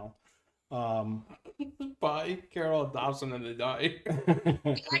right now. Bye, Carol adopts them and they die.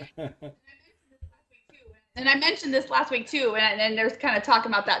 And I mentioned this last week too, and there's kind of talking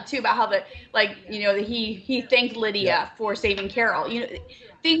about that too, about how he thanked Lydia for saving Carol. You know,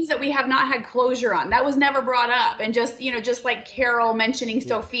 things that we have not had closure on. That was never brought up. And just like Carol mentioning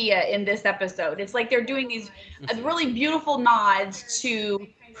Sophia in this episode, it's like they're doing these really beautiful nods to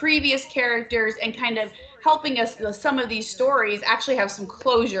previous characters and kind of helping us, some of these stories actually have some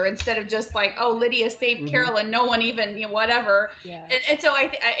closure instead of just like, oh, Lydia saved Carol and no one even, you know, whatever. Yeah. And so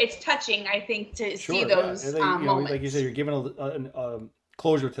it's touching, I think, to see those moments. Like you said, you're giving a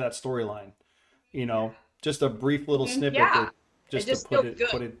closure to that storyline. You know, just a brief little snippet to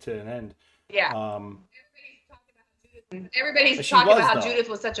put it to an end. Yeah. Everybody's talking about how Judith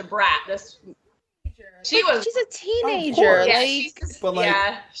was such a brat. She's a teenager.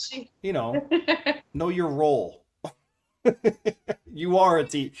 You know your role. You are a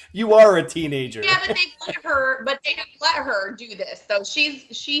teenager. Yeah, but they have let her do this. So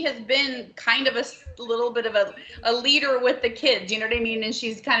she has been kind of a little bit of a leader with the kids. You know what I mean? And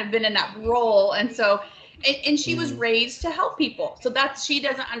she's kind of been in that role. And so, and she was raised to help people. So she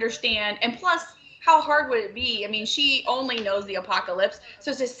doesn't understand. And plus, how hard would it be? I mean, she only knows the apocalypse.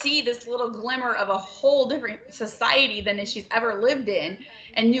 So to see this little glimmer of a whole different society than she's ever lived in,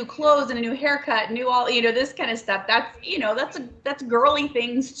 and new clothes and a new haircut, new all, this kind of stuff, that's, that's girly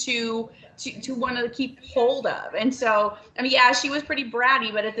things to want to keep hold of. And so, I mean, yeah, she was pretty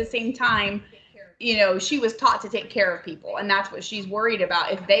bratty, but at the same time, she was taught to take care of people, and that's what she's worried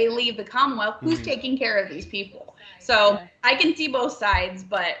about. If they leave the Commonwealth, who's taking care of these people? So I can see both sides,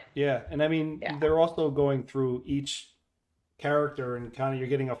 but yeah, and I mean, they're also going through each character, and kind of you're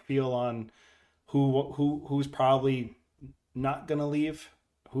getting a feel on who's probably not gonna leave,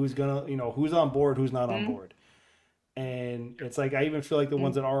 who's gonna, who's on board, who's not on board. And it's like, I even feel like the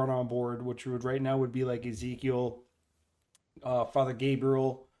ones that aren't on board, which would right now would be like Ezekiel, Father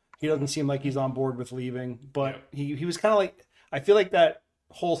Gabriel. He doesn't seem like he's on board with leaving, but he was kind of like, I feel like that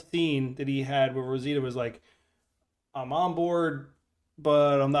whole scene that he had where Rosita was like, I'm on board,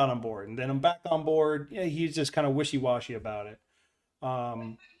 but I'm not on board. And then I'm back on board. Yeah, he's just kind of wishy-washy about it.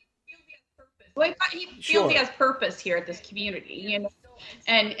 Well, he feels he has purpose here at this community,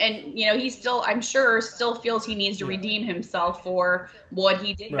 and he still, I'm sure, still feels he needs to redeem himself for what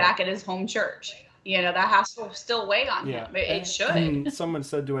he did back at his home church. That has to still weigh on him. It should. And someone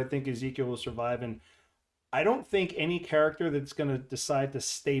said, do I think Ezekiel will survive? And I don't think any character that's going to decide to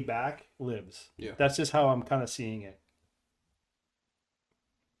stay back lives. Yeah. That's just how I'm kind of seeing it.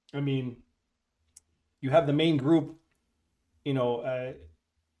 I mean, you have the main group, they're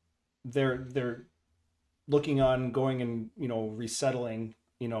looking on going and, resettling,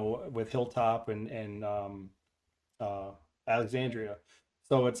 with Hilltop and Alexandria.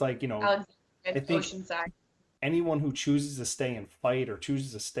 So it's like, I think Oceanside. Anyone who chooses to stay and fight, or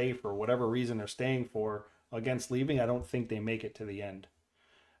chooses to stay for whatever reason they're staying for against leaving, I don't think they make it to the end.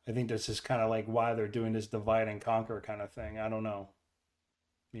 I think this is kind of like why they're doing this divide and conquer kind of thing. I don't know.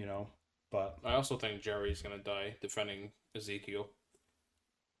 But I also think Jerry's going to die defending Ezekiel.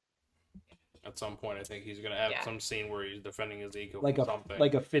 At some point, I think he's going to have some scene where he's defending Ezekiel like from something.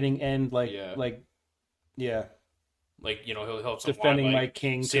 Like a fitting end, Like, he'll help defending my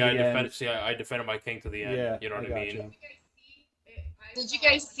king to the end. I defended my king to the end. Yeah, you know what I mean? You. Did you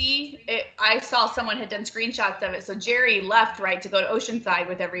guys see it? I saw someone had done screenshots of it. So Jerry left, right, to go to Oceanside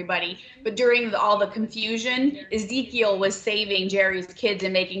with everybody. But during all the confusion, Ezekiel was saving Jerry's kids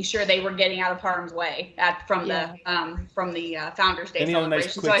and making sure they were getting out of harm's way from the Founders Day and celebration.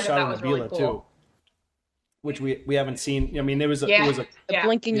 Nice quick so I shot thought that of was Nabila really cool. too, which we haven't seen. I mean, it was a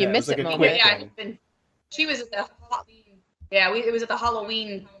blink and you miss it moment. She was at the it was at the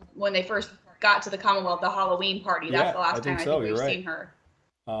Halloween when they first got to the Commonwealth, the Halloween party. That's the last time I think we've seen her.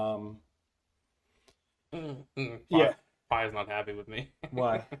 Pie's not happy with me.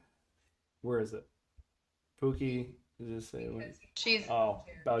 Why? Where is it? Pookie, does it say when? She's about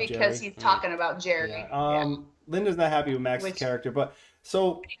because Jerry. he's talking about Jerry. Yeah. Linda's not happy with Max's character, but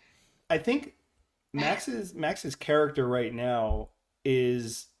so I think Max's character right now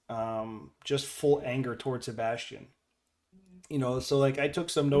is just full anger towards Sebastian. So like I took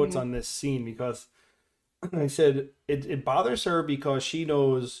some notes on this scene because I said it bothers her because she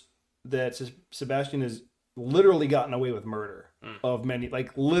knows that Sebastian has literally gotten away with murder of many,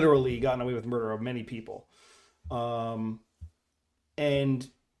 like literally gotten away with murder of many people. And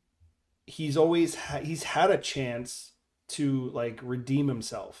he's always he's had a chance to like redeem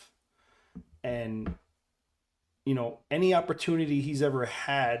himself, and any opportunity he's ever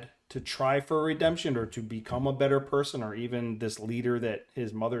had to try for redemption or to become a better person, or even this leader that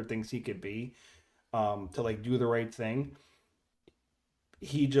his mother thinks he could be, to like do the right thing,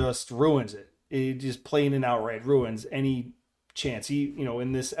 he just ruins it. It just plain and outright ruins any chance. He,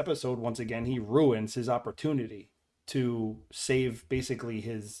 in this episode, once again, he ruins his opportunity to save basically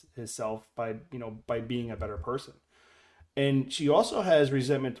his self by being a better person. And she also has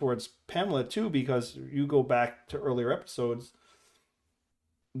resentment towards Pamela too, because you go back to earlier episodes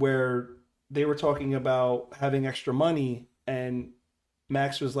where they were talking about having extra money, and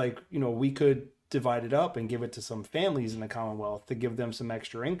Max was like, we could divide it up and give it to some families in the Commonwealth to give them some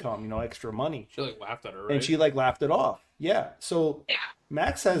extra income, extra money. She like laughed at her, right? And she like laughed it off. Yeah. So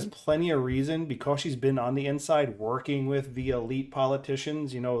Max has plenty of reason, because she's been on the inside working with the elite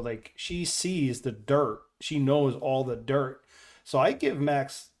politicians, like she sees the dirt. She knows all the dirt. So I give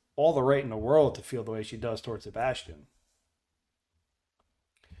Max all the right in the world to feel the way she does towards Sebastian.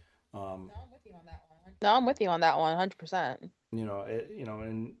 No, I'm with you on that one, 100%.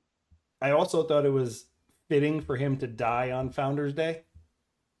 And I also thought it was fitting for him to die on Founders Day.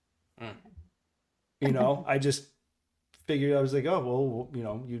 I just figured, I was like, oh well,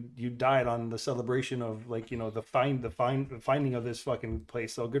 you died on the celebration of like the finding of this fucking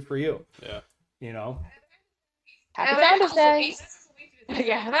place, so good for you. Yeah. you know. Happy that Founders was a Day. waste-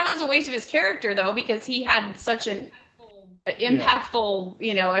 Yeah, that was a waste of his character though, because he had such an impactful.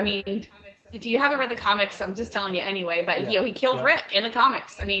 You know, I mean, if you haven't read the comics, I'm just telling you anyway. But you know, he killed Rick in the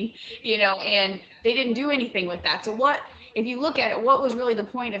comics. I mean, you know, and they didn't do anything with that. So what? If you look at it, what was really the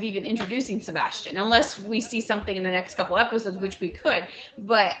point of even introducing Sebastian? Unless we see something in the next couple episodes, which we could.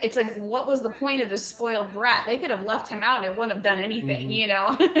 But it's like, what was the point of this spoiled brat? They could have left him out and it wouldn't have done anything, you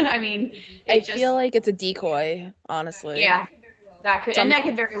know? I mean, I feel like it's a decoy, honestly. Yeah, that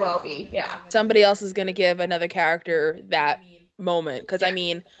could very well be, yeah. Somebody else is going to give another character that moment. Because, I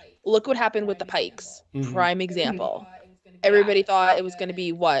mean, look what happened with the Pikes. Prime example. Everybody thought it was going to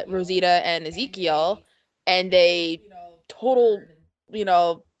be, Rosita and Ezekiel. And they total,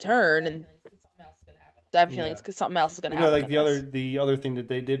 turn, and I have a feeling it's because something else is going to happen. Like the other thing that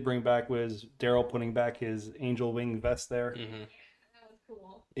they did bring back was Daryl putting back his angel wing vest there.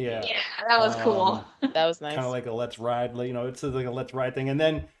 Yeah, that was cool. That was nice. Kind of like a let's ride, it's like a let's ride thing. And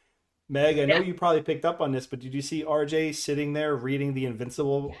then, Meg, I know you probably picked up on this, but did you see RJ sitting there reading the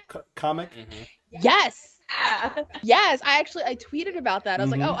Invincible comic? Yes. Yes, I tweeted about that. I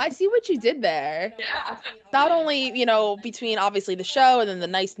was like, oh, I see what you did there. Yeah. Not only, between obviously the show and then the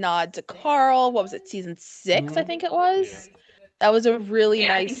nice nod to Carl. What was it, season 6, I think it was? Yeah. That was a really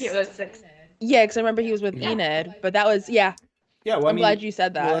nice. I think it was 6. Yeah, because I remember he was with Enid, but that was, Yeah, well, I'm glad you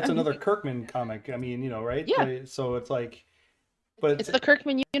said that. Well, that's another Kirkman comic. I mean, right? Yeah. So it's like, but it's the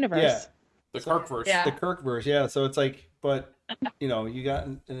Kirkman universe. Yeah. The Kirkverse. Yeah. The Kirkverse, yeah. So it's like, but, you got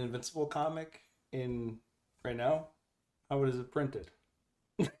an Invincible comic in right now. How is it printed?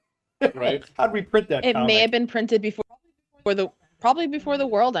 Right. How'd we print that? It comic? may have been printed probably before the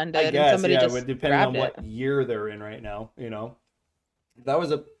world ended. I guess, and somebody just depending on grabbed what year they're in right now. That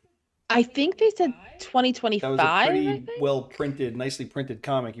was I think they said 2025. That was a pretty well printed, nicely printed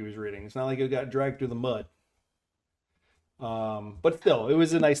comic he was reading. It's not like it got dragged through the mud. But still, it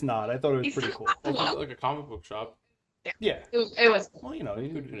was a nice nod. I thought it was pretty cool. Like a comic book shop. Yeah. It was. Well,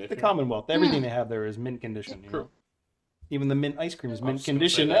 the Commonwealth. Everything they have there is mint condition. True. Even the mint ice cream is mint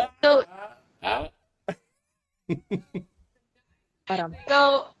condition. So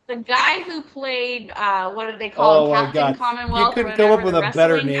the guy who played, what did they call him? Captain Commonwealth. You couldn't come up with a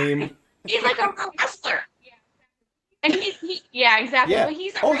better name. He's like a real wrestler. And he yeah, exactly. Yeah. But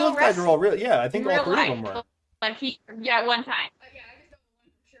he's a real those guys are all real. Yeah, I think all three of them were. But one time.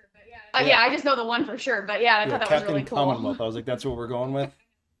 I just know the one for sure. But yeah, I thought that was really cool. Captain Commonwealth. I was like, that's what we're going with.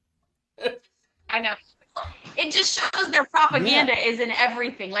 I know. It just shows their propaganda is in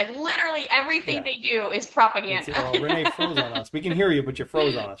everything. Like literally everything they do is propaganda. Renee froze on us. We can hear you, but you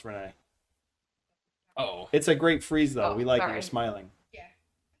froze on us, Renee. Oh. It's a great freeze though. We like it. You're smiling. Yeah.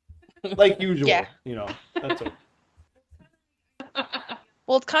 Like usual. Yeah. That's okay.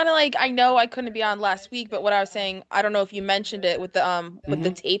 Well, it's kind of like, I know I couldn't be on last week, but what I was saying, I don't know if you mentioned it with the with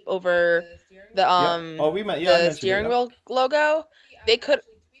the tape over the the steering wheel logo. They could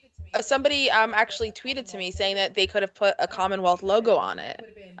somebody actually tweeted to me saying that they could have put a Commonwealth logo on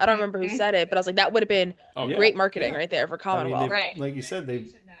it. I don't remember who said it, but I was like, that would have been great marketing right there for Commonwealth. Right. Like you said, they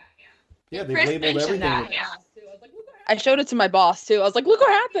labeled everything. I showed it to my boss too. I was like, look what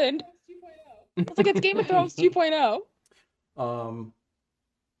happened. I was like, it's Game of Thrones 2.0.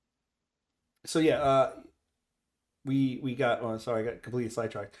 So yeah, we got. Oh, sorry, I got completely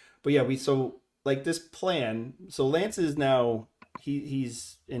sidetracked. But yeah, this plan. So Lance is now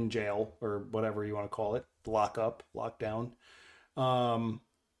he's in jail or whatever you want to call it, lockdown. And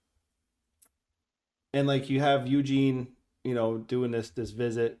like you have Eugene, doing this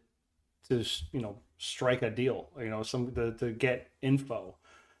visit to strike a deal, to get info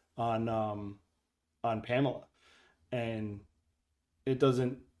on Pamela, and it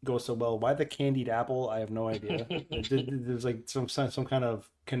doesn't go so well. Why the candied apple? I have no idea. There's like some kind of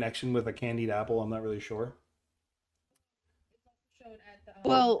connection with a candied apple. I'm not really sure.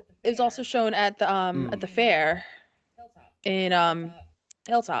 Well, it's also shown at the fair in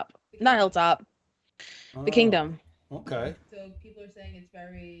Hilltop, not Hilltop, the Kingdom. Okay. So people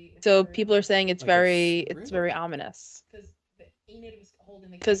are saying it's very ominous.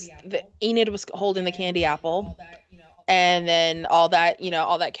 Because the Enid was holding the candy apple. And then all that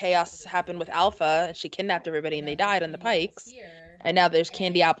chaos happened with Alpha, and she kidnapped everybody, and they died on the Pikes. And now there's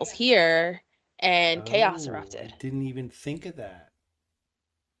candy apples here, and chaos erupted. I didn't even think of that.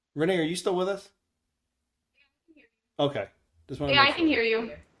 Renee, are you still with us? Okay. Just want to I can hear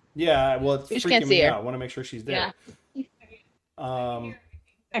you. Yeah, well, it's freaking me out. I want to make sure she's there. Yeah. Okay.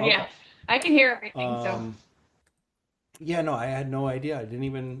 Yeah, I can hear everything. So. Yeah, no, I had no idea. I didn't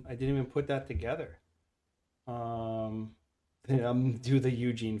even put that together. Do the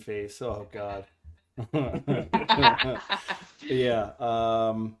Eugene face. Oh God. Yeah.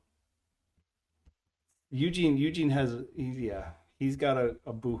 Eugene has he's got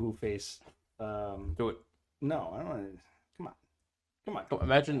a boohoo face. Do it. No, I don't. Come on.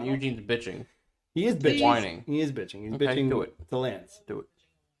 Imagine Eugene's bitching. He is bitching. Whining. He is bitching. He's Okay, bitching do it. to Lance. Do it.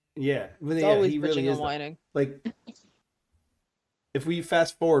 Yeah, but It's yeah, always he bitching really and is. whining. Like, if we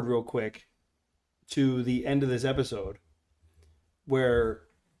fast forward real quick to the end of this episode, where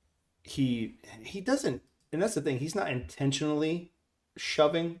he doesn't, and that's the thing, he's not intentionally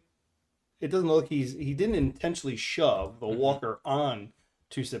shoving. It doesn't look he didn't intentionally shove the walker on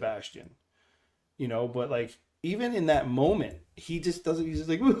to Sebastian, but like even in that moment, he just doesn't. He's just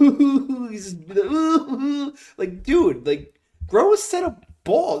like, he's just like, dude, like, grow a set of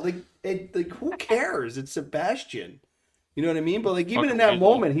balls. Like who cares? It's Sebastian. You know what I mean? But like even in that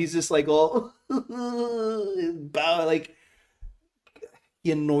moment, he's just like all like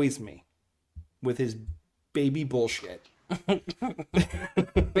he annoys me with his baby bullshit.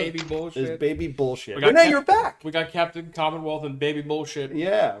 Baby bullshit. His baby bullshit. Renee, you're back. We got Captain Commonwealth and baby bullshit.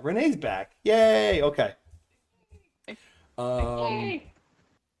 Yeah, Renee's back. Yay. Okay. So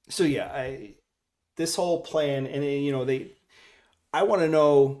yeah, this whole plan, and I want to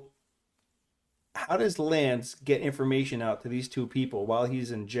know, how does Lance get information out to these two people while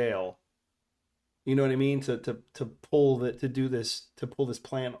he's in jail? You know what I mean? To pull this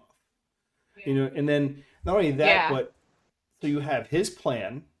plan off. And then not only that, but so you have his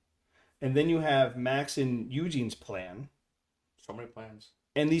plan, and then you have Max and Eugene's plan. So many plans.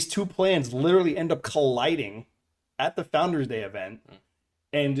 And these two plans literally end up colliding at the Founders Day event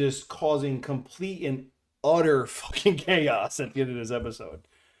and just causing complete and utter fucking chaos at the end of this episode.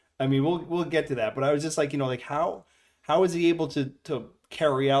 I mean, we'll get to that, but I was just like, like how is he able to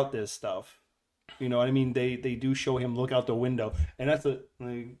carry out this stuff? You know what I mean? They do show him look out the window, and that's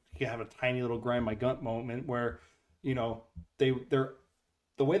you have a tiny little grind my gut moment where, they're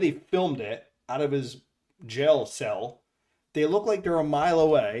the way they filmed it out of his jail cell, they look like they're a mile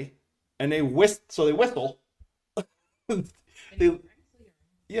away, and they whistle. They look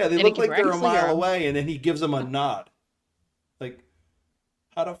like they're a mile away, and then he gives them a nod. Like,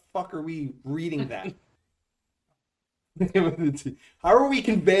 how the fuck are we reading that? How are we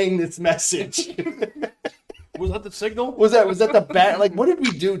conveying this message? Was that the signal? Was that the bat? Like, what did we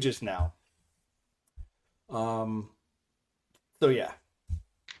do just now? So yeah,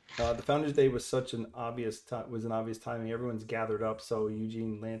 the Founders Day was such an obvious timing. Everyone's gathered up, so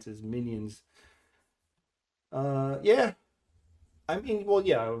Eugene, Lance's minions. Yeah. I mean, well,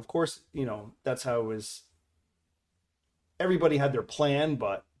 yeah, of course, that's how it was. Everybody had their plan,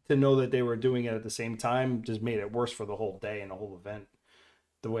 but to know that they were doing it at the same time just made it worse for the whole day and the whole event.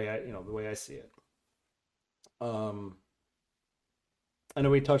 The way I see it. I know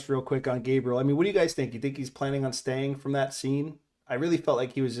we touched real quick on Gabriel. I mean, what do you guys think? You think he's planning on staying from that scene? I really felt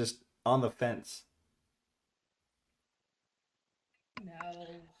like he was just on the fence. No.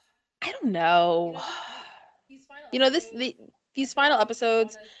 I don't know. These final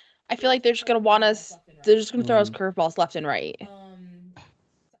episodes, I feel like they're just gonna throw us curveballs left and right.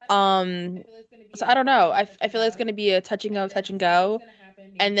 So I don't know. I feel like it's gonna be a touch and go,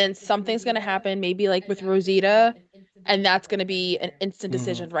 and then something's gonna happen, maybe like with Rosita, and that's gonna be an instant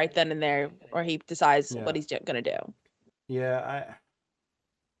decision right then and there, or he decides what he's gonna do. Yeah,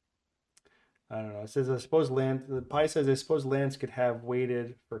 I don't know. It says I suppose the pie says I suppose Lance could have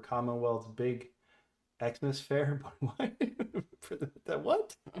waited for Commonwealth's big Xmas fair, but what? For that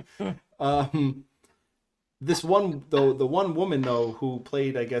what? This one though, the one woman though who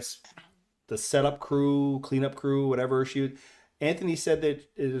played, I guess, the setup crew, cleanup crew, whatever Anthony said that it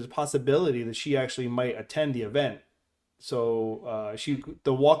is a possibility that she actually might attend the event. So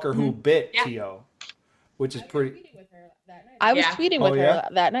the walker who bit Tio, which is pretty. I was tweeting with her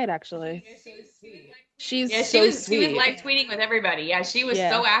that night actually. She was live tweeting with everybody. Yeah, she was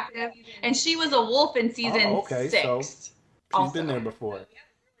so active, and she was a wolf in season 6. So she's been there before.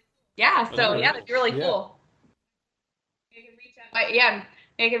 Yeah, so that'd be really cool. But yeah,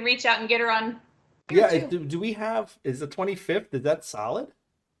 they can reach out and get her on. Yeah, do we have? Is the 25th? Is that solid?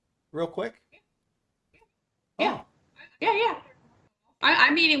 Real quick. Yeah, yeah.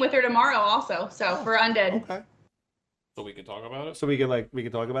 I'm meeting with her tomorrow also. So for Undead. Okay. So we can talk about it. So we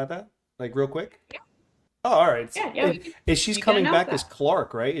can talk about that real quick. Yeah. Oh, all right. Yeah. Is she's coming back as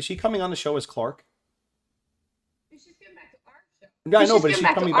Clark, right? Is she coming on the show as Clark? She's coming back to our show. Yeah, I know, but is she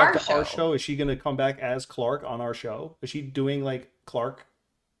coming back to our show? Is she going to come back as Clark on our show? Is she doing like Clark,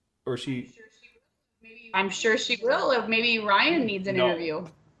 or is she? I'm sure she will. If maybe Ryan needs an interview.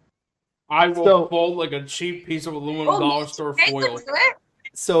 I will fold like a cheap piece of aluminum dollar store foil.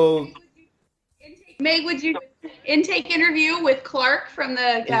 So, Meg, would you intake interview with Clark from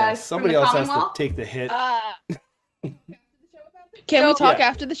the somebody from the else has to Commonwealth? take the hit. Can we talk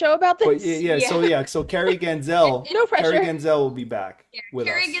after the show about this? But so Carrie Genzel, No pressure. Carrie Genzel will be back with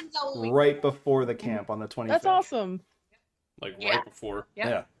Carrie us Genzel will be right before the camp on the 25th. That's awesome. Like right before.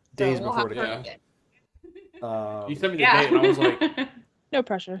 Yeah, days So we'll before the have camp. her You sent me the date, and I was like, No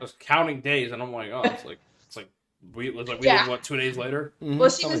pressure. I was counting days, and I'm like, oh, it's like we live, what, 2 days later? Mhm, Well,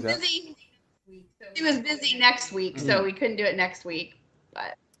 she was something like that. busy. She was busy next week, so we couldn't do it next week.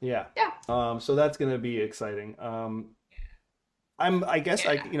 But Yeah. Yeah. So that's gonna be exciting. I'm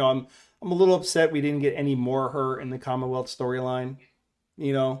a little upset we didn't get any more her in the Commonwealth storyline.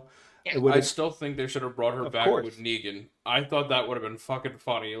 You know, Yeah. I still think they should have brought her back course. with Negan. I thought that would have been fucking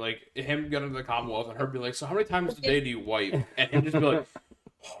funny. Like, him getting to the Commonwealth and her be like, so how many times a day do you wipe? And him just be like...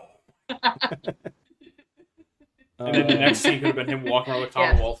 And then the next scene could have been him walking around the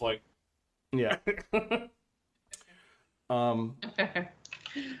Commonwealth like... Yeah.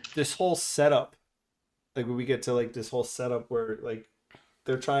 This whole setup, like when we get to like this whole setup where like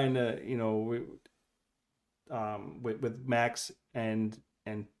they're trying to, with Max and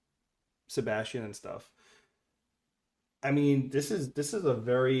Sebastian and stuff. I mean, this is a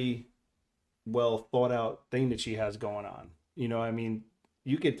very well thought out thing that she has going on. You know, I mean,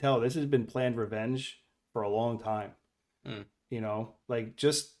 you could tell this has been planned revenge for a long time. You know, like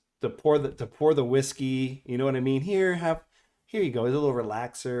just to pour the whiskey. You know what I mean? Here you go. It's a little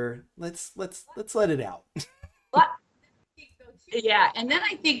relaxer. Let's let it out. Yeah, and then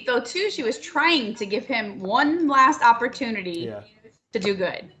I think though too, she was trying to give him one last opportunity to do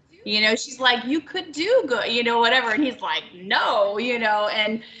good. You know, she's like, you could do good, whatever. And he's like, no,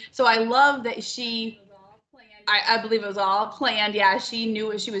 and so I love that I believe it was all planned. Yeah, she knew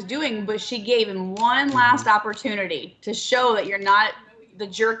what she was doing, but she gave him one last opportunity to show that you're not the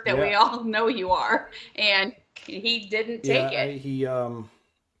jerk that we all know you are. And he didn't take it. He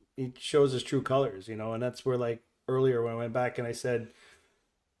shows his true colors, and that's where like earlier when I went back and I said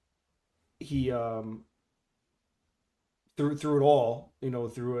he through it all,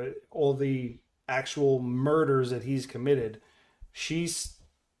 all the actual murders that he's committed, she's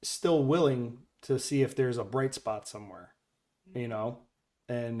still willing to see if there's a bright spot somewhere,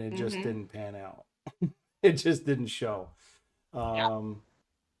 and it just didn't pan out. It just didn't show.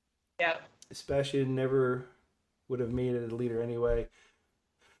 Sebastian never would have made it a leader anyway.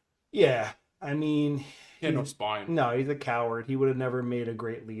 Yeah, I mean, he had no spine. No, he's a coward. He would have never made a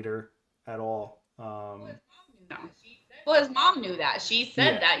great leader at all. No. Well, his mom knew that. She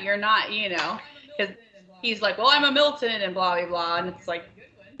said that you're not, because he's like, well, I'm a Milton and blah, blah, blah. And it's like,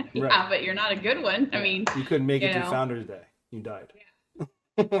 but you're not a good one. I mean, you couldn't make it to Founders Day. You died.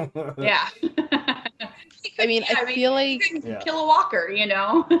 Yeah. I mean, I feel like kill a walker,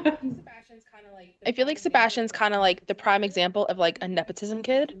 I feel like Sebastian's kind of like the prime example of like a nepotism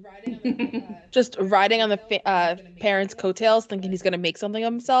kid, just riding on the parents' coattails, thinking he's gonna make something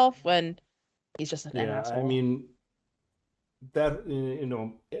of himself when he's just an asshole. I mean, that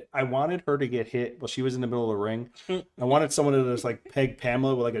I wanted her to get hit while she was in the middle of the ring. I wanted someone to just like peg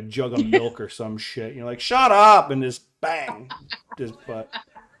Pamela with like a jug of milk or some shit. Like shut up, and just bang, just butt.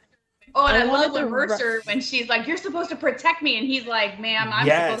 Oh, and I love when Mercer, when she's like, you're supposed to protect me. And he's like, ma'am, I'm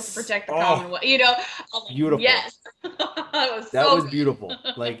supposed to protect the Commonwealth. Beautiful. Yes. That was beautiful.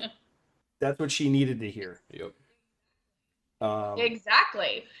 Like, that's what she needed to hear. Yep.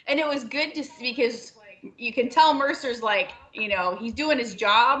 Exactly. And it was good to see because you can tell Mercer's like, he's doing his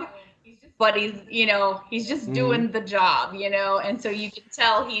job, but he's just doing the job, and so you can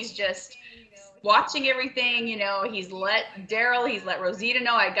tell he's just watching everything, he's let Daryl, he's let Rosita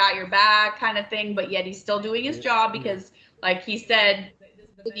know I got your back kind of thing, but yet he's still doing his job because like he said,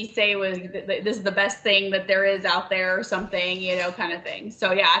 what did he say was this is the best thing that there is out there or something, kind of thing.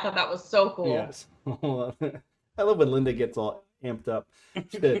 So yeah, I thought that was so cool. Yes. I love when Linda gets all amped up.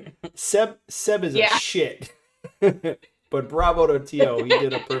 Seb is a shit. But bravo to Tio. He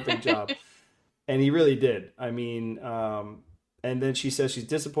did a perfect job. And he really did. I mean, and then she says she's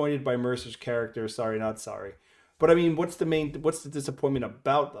disappointed by Mercer's character. Sorry, not sorry. But I mean, what's the disappointment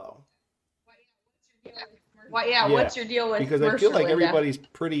about though? What's your deal with because Mercer, I feel like Linda? everybody's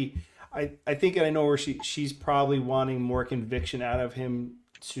pretty I think I know where she's probably wanting more conviction out of him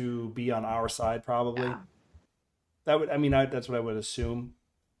to be on our side probably. Yeah. That's what I would assume.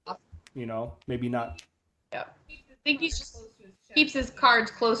 Maybe not. Yeah. I think he just keeps his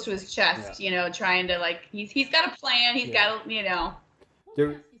cards close to his chest, trying to like he's got a plan, he's got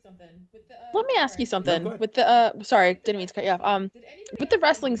Let me ask you something. go ahead. With the sorry, didn't mean to cut you off. With the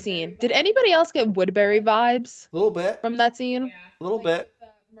wrestling scene, did anybody else get Woodbury vibes A little bit. from that scene? A little bit.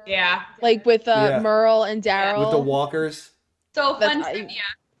 Yeah. Like with Yeah. Merle and Daryl. With the walkers. So fun That's- trivia.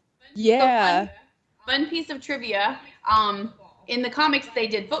 Yeah. Fun piece of trivia. In the comics, they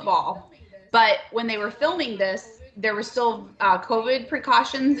did football, but when they were filming this, there were still COVID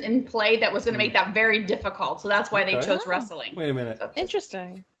precautions in play that was going to make that very difficult. So that's why they Okay. chose wrestling. Wait a minute. So,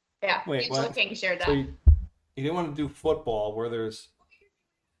 Interesting. yeah. Wait, Angela what? King shared that. So you didn't want to do football where there's...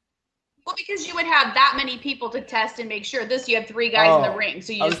 Well, because you would have that many people to test and make sure. This, you have 3 guys in the ring,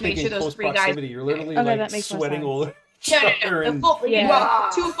 so you I was just make thinking sure those close 3 guys. proximity. You're literally Okay, like that makes more sweating sense. all over each No, other. the and- Yeah.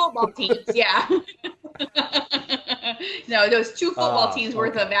 well, 2 football teams, yeah. No, those 2 football teams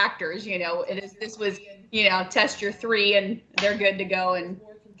worth okay. of actors. This was test your 3 and they're good to go. And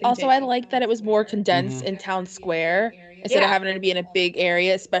Also, I continue. like that it was more condensed in town square instead of having to be in a big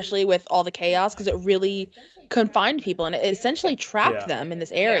area, especially with all the chaos, because it really confined people and it essentially trapped them in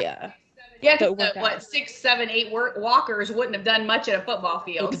this area. Yeah, So it because worked out. what 6, 7, 8 walkers wouldn't have done much at a football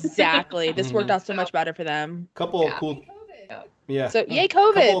field. Exactly. This worked out so much better for them. Couple of cool... Yeah. So yay,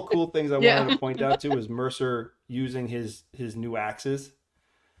 Couple COVID. of cool things I wanted to point out too is Mercer using his new axes.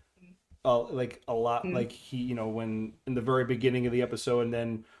 Like a lot, like he, when in the very beginning of the episode, and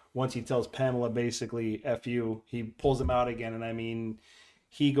then once he tells Pamela basically "F you," he pulls them out again, and I mean,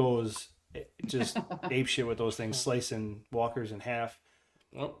 he goes just apeshit with those things, slicing walkers in half.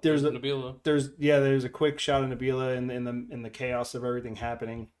 Oh, There's Nabila. There's a quick shot of Nabila in the chaos of everything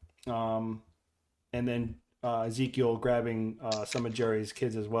happening, and then Ezekiel grabbing some of Jerry's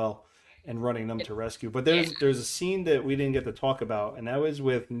kids as well and running them to rescue. But there's a scene that we didn't get to talk about, and that was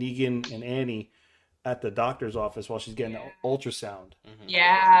with Negan and Annie at the doctor's office while she's getting an ultrasound.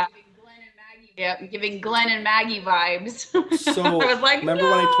 Yeah. Yeah, giving Glenn and Maggie vibes. So I was like, remember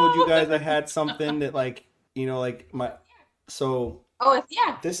when I told you guys I had something that Oh,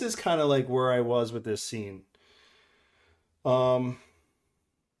 yeah. this is kind of like where I was with this scene.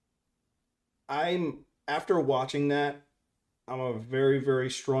 After watching that, I'm a very, very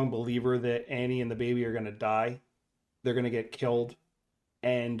strong believer that Annie and the baby are going to die. They're going to get killed.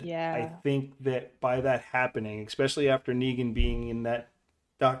 And I think that by that happening, especially after Negan being in that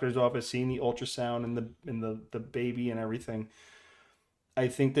doctor's office, seeing the ultrasound and the baby and everything, I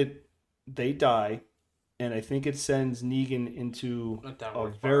think that they die. And I think it sends Negan into a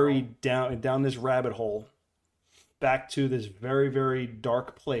very down this rabbit hole, back to this very, very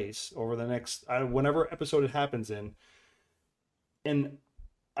dark place over the next whenever episode it happens in. And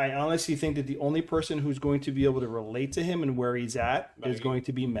I honestly think that the only person who's going to be able to relate to him and where he's at is going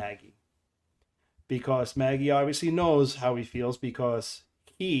to be Maggie, because Maggie obviously knows how he feels because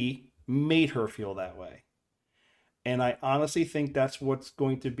he made her feel that way. And I honestly think that's what's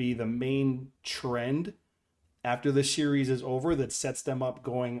going to be the main trend after the series is over that sets them up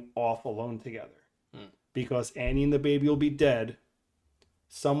going off alone together. Because Annie and the baby will be dead.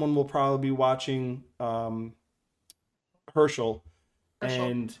 Someone will probably be watching Herschel.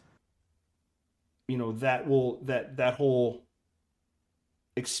 And that whole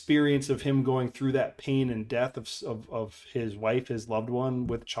experience of him going through that pain and death of his wife, his loved one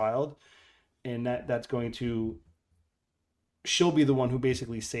with child, and that's going to... she'll be the one who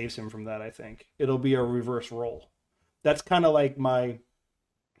basically saves him from that. I think it'll be a reverse role. That's kind of like my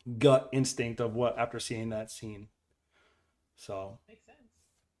gut instinct of what after seeing that scene. So Makes sense.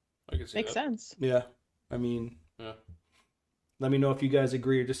 I can see Makes that. sense. yeah, I mean, let me know if you guys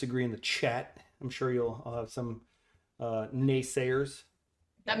agree or disagree in the chat. I'm sure I'll have some naysayers.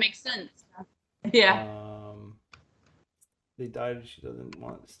 That makes sense. Yeah. They died. She doesn't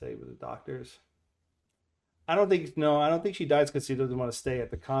want to stay with the doctors. I don't think she dies because she doesn't want to stay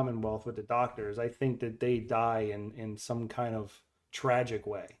at the Commonwealth with the doctors. I think that they die in some kind of tragic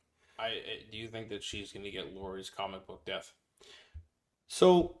way. Do you think that she's going to get Laurie's comic book death?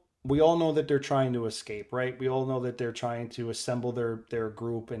 So we all know that they're trying to escape, right? We all know that they're trying to assemble their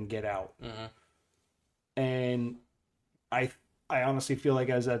group and get out. Mm-hmm. And I honestly feel like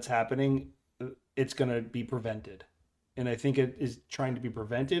as that's happening, it's going to be prevented. And I think it is trying to be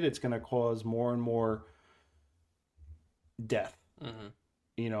prevented. It's going to cause more and more death,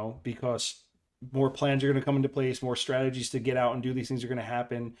 because more plans are going to come into place, more strategies to get out and do these things are going to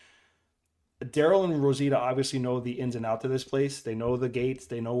happen. Daryl and Rosita obviously know the ins and outs of this place. They know the gates.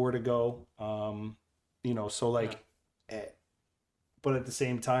 They know where to go. But at the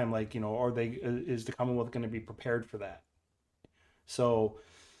same time, is the Commonwealth going to be prepared for that? So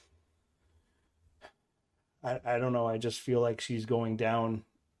I don't know. I just feel like she's going down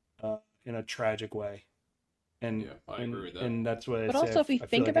in a tragic way. And Yeah, I agree with that. And that's what But I say. also, if we I think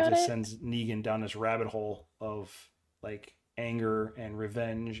feel like about it just it- sends Negan down this rabbit hole of like anger and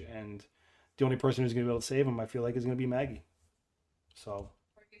revenge, and the only person who's going to be able to save him, I feel like, is going to be Maggie. So.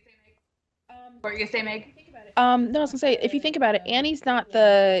 What were you gonna say, Meg? No, I was gonna say, if you think about it, Annie's not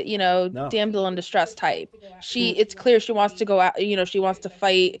the, No. damsel in distress type. It's clear she wants to go out, she wants to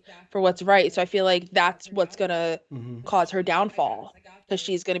fight for what's right. So I feel like that's what's gonna Mhm. cause her downfall, because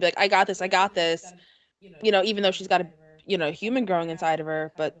she's gonna be like, I got this, even though she's got a human growing inside of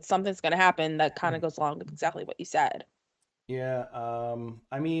her, but something's gonna happen that kind of goes along with exactly what you said. Yeah.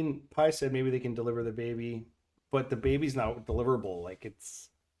 I mean, Pi said maybe they can deliver the baby, but the baby's not deliverable. Like it's.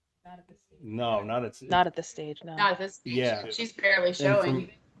 No, not at Not at this stage, no. Not this stage. Yeah. She's barely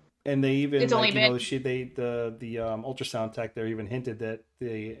showing. And they even It's only the ultrasound tech there even hinted that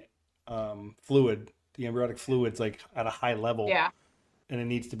the embryonic fluid's like at a high level. Yeah. And it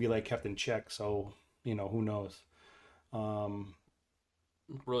needs to be like kept in check. So, who knows?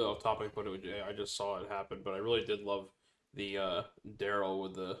 Really off topic, but I just saw it happen. But I really did love the Daryl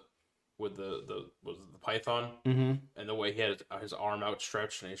with the python, Mm-hmm. and the way he had his arm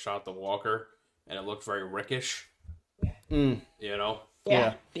outstretched and he shot the walker, and it looked very Rickish. Mm.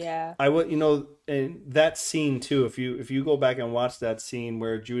 Yeah. Yeah. I would, and that scene too. If you go back and watch that scene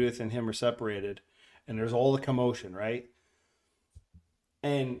where Judith and him are separated, and there's all the commotion, right?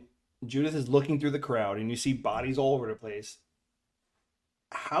 And Judith is looking through the crowd, and you see bodies all over the place.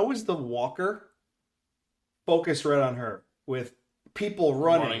 How is the walker focused right on her with people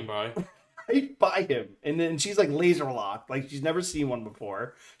running by? Right by him, and then she's like laser locked, like she's never seen one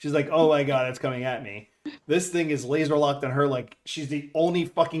before. She's like, "Oh my god, it's coming at me." This thing is laser locked on her, like she's the only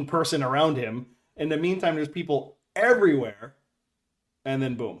fucking person around him. In the meantime, there's people everywhere, and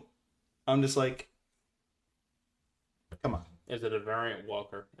then boom, I'm just like, "Come on." Is it a variant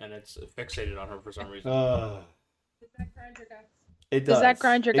walker, and it's fixated on her for some reason? It does. Does that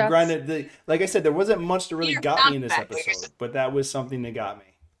grind your It guts? grinded. Like I said, there wasn't much that really Your got me in this sound episode, but that was something that got me.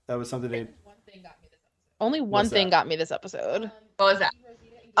 That was something that. Only one What's thing that? got me this episode. What was that?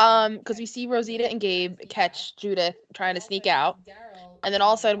 Because we see Rosita and Gabe catch Judith trying to sneak out, and then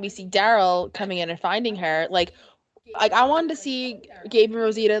all of a sudden we see Daryl coming in and finding her. Like I wanted to see Gabe and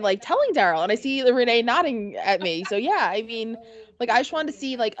Rosita like telling Daryl, and I see Renee nodding at me. So yeah, I mean, like I just wanted to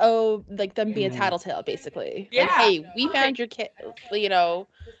see like them be a tattletale basically. Like, Yeah. hey, we found your kid,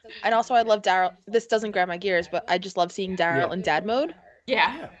 And also I love Daryl. This doesn't grab my gears, but I just love seeing Daryl Yeah. in dad mode.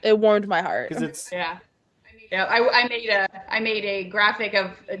 Yeah. It warmed my heart. Because it's Yeah. Yeah, I made a graphic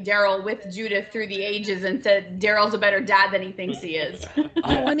of Daryl with Judith through the ages and said Daryl's a better dad than he thinks he is. Oh,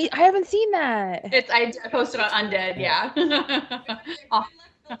 I haven't seen that. I posted on Undead, yeah. Oh.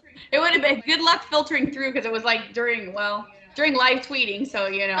 It would have been good luck filtering through because it was like during live tweeting, so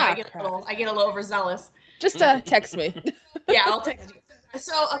I get a little overzealous. Just text me. Yeah, I'll text you.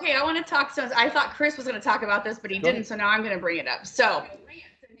 So okay, I want to talk. So I thought Chris was going to talk about this, but he didn't. So now I'm going to bring it up. So.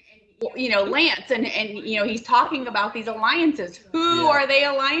 Lance and he's talking about these alliances. Who are they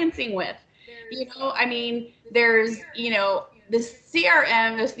alliancing with? I mean, there's the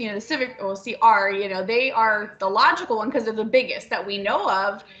CRM, the Civic CR. They are the logical one because they're the biggest that we know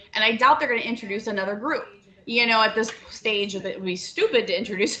of, and I doubt they're going to introduce another group. At this stage, it would be stupid to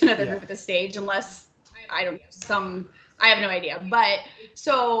introduce another group at this stage unless I have no idea. But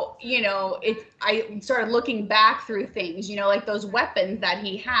so, I started looking back through things, like those weapons that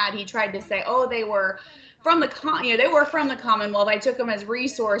he had. He tried to say, oh, they were from the Commonwealth. I took them as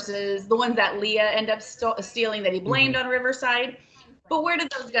resources, the ones that Leah ended up stealing that he blamed on Riverside. But where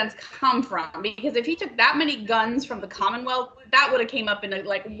did those guns come from? Because if he took that many guns from the Commonwealth, that would have came up in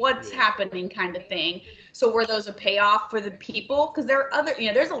what's happening kind of thing. So were those a payoff for the people? Because there are other,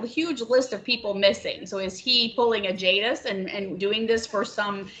 there's a huge list of people missing. So is he pulling a Jadis and doing this for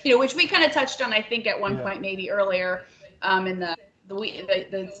some, which we kind of touched on, I think, at one point maybe earlier in the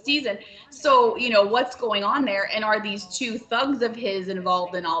season. So, what's going on there? And are these two thugs of his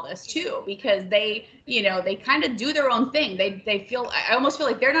involved in all this too? Because they kind of do their own thing. I almost feel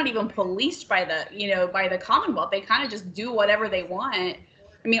like they're not even policed by the Commonwealth. They kind of just do whatever they want.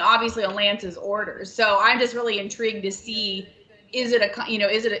 I mean, obviously on Lance's orders. So I'm just really intrigued to see, is it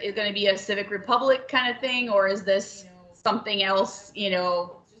going to be a Civic Republic kind of thing, or is this something else,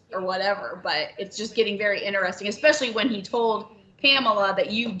 or whatever? But it's just getting very interesting, especially when he told Pamela that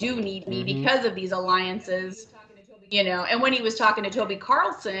you do need me because of these alliances, and when he was talking to Toby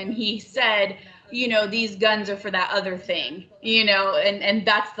Carlson, he said, these guns are for that other thing, and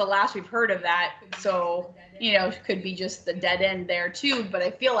that's the last we've heard of that. So, could be just the dead end there too, but I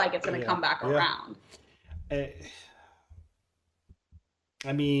feel like it's going to come back around.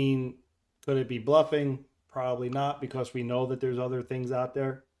 I mean, could it be bluffing? probably not, because we know that there's other things out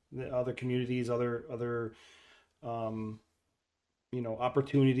there, other communities, other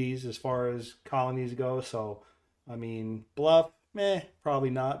opportunities as far as colonies go. So, I mean, bluff, probably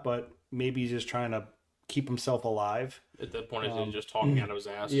not, but maybe he's just trying to keep himself alive. At that point, he's just talking out of his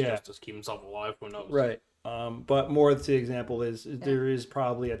ass just to keep himself alive. Who knows? Right. But more to the example is there is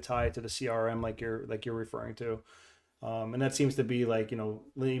probably a tie to the CRM, like you're referring to. And that seems to be like,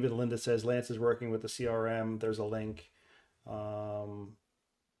 even Linda says Lance is working with the CRM. There's a link. Pi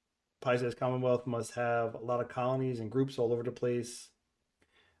says Commonwealth must have a lot of colonies and groups all over the place.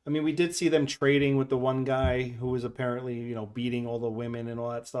 I mean, we did see them trading with the one guy who was apparently, beating all the women and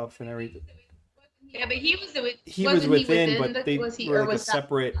all that stuff and everything. Yeah, but he was within, but they were like a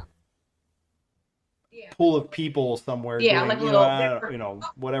separate pool of people somewhere. Yeah, doing, like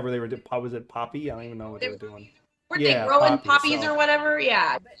whatever they were doing. Was it Poppy? I don't even know what they were doing. Were they growing poppies or whatever?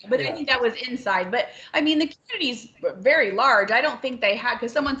 Yeah. But I think that was inside. But I mean, the community's very large. I don't think they have,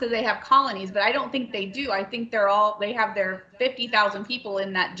 because someone says they have colonies, but I don't think they do. I think they have their 50,000 people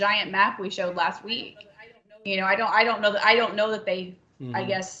in that giant map we showed last week. I don't know that they, I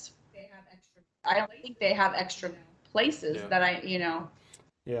guess, I don't think they have extra places that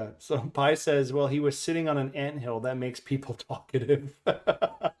Yeah. So Pi says, well, he was sitting on an anthill. That makes people talkative.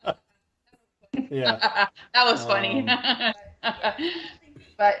 Yeah. That was funny.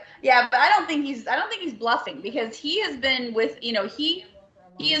 But I don't think he's bluffing, because he has been with, he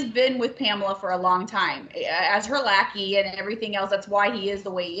has been with Pamela for a long time as her lackey and everything else. That's why he is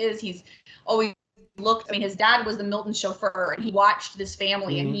the way he is. He's always looked, his dad was the Milton chauffeur, and he watched this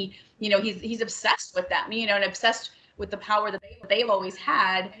family, and he, he's obsessed with them, and obsessed with the power that they've always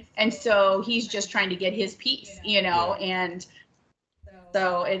had. And so he's just trying to get his piece, and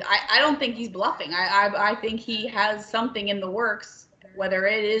so I don't think he's bluffing. I think he has something in the works, whether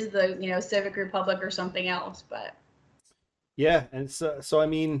it is the, Civic Republic or something else, but. Yeah. And so I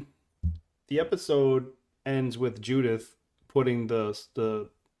mean, the episode ends with Judith putting the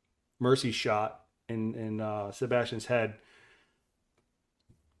mercy shot in Sebastian's head,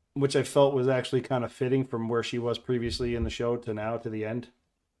 which I felt was actually kind of fitting from where she was previously in the show to now to the end.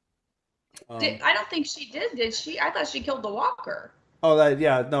 I don't think she did she? I thought she killed the walker.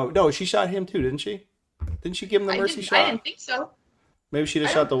 Oh, no, she shot him too, didn't she? Didn't she give him the mercy shot? I didn't think so. Maybe she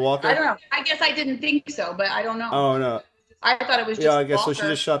just shot the walker? I don't know. I guess I didn't think so, but I don't know. Oh, no. I thought it was just I guess Walker. So she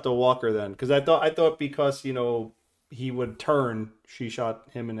just shot the walker then. Because I thought because, he would turn, she shot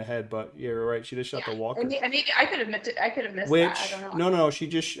him in the head, but you're right, she just shot the walker. Maybe I could have missed that. I don't know. No, I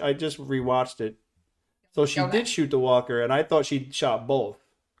just rewatched it. So she did shoot the walker, and I thought she shot both.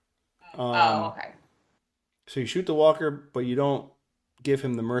 Okay. So you shoot the walker, but you don't give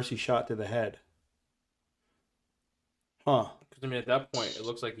him the mercy shot to the head. Huh. Because, at that point, it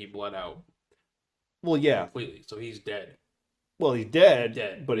looks like he bled out. Well, yeah. Completely. So he's dead. Well, he's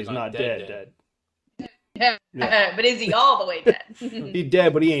dead, but he's not dead. Yeah. But is he all the way dead? He's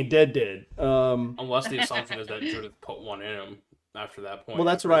dead, but he ain't dead. Unless the assumption is that Judith put one in him after that point. Well,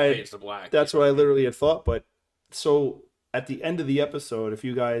 that's what I literally had thought. But so at the end of the episode, if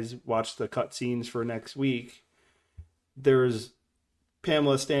you guys watch the cutscenes for next week, there's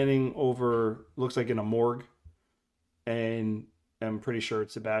Pamela standing over, looks like in a morgue, and I'm pretty sure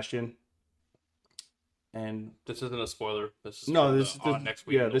it's Sebastian. And this isn't a spoiler. This is next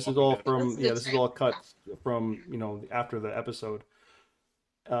week. Yeah, this is all from this is all cut from after the episode.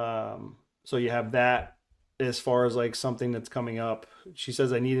 So you have that as far as like something that's coming up. She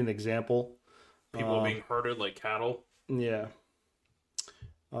says, "I need an example." People being herded like cattle. Yeah.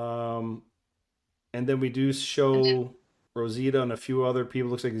 And then we do show Rosita and a few other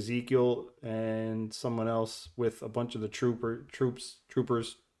people. Looks like Ezekiel and someone else with a bunch of the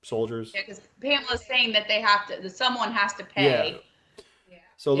troopers. Soldiers. Yeah, because Pamela's saying that someone has to pay. Yeah.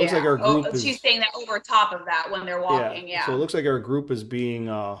 So it looks like our group she's saying that over top of that when they're walking. Yeah. So it looks like our group is being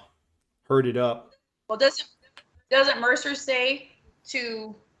herded up. Well, doesn't Mercer say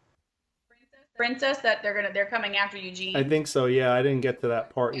to Princess that they're coming after Eugene? I think so. Yeah, I didn't get to that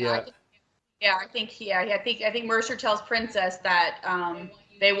part yet. I think Mercer tells Princess that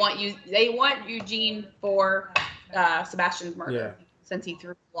they want Eugene for Sebastian's murder. Yeah. Since he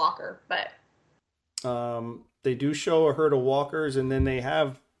threw Walker, but they do show a herd of walkers, and then they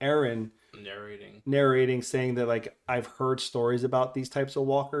have Aaron narrating, saying that like I've heard stories about these types of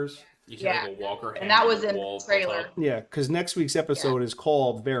walkers. Yeah, like a walker, and that was in the trailer. Yeah, because next week's episode is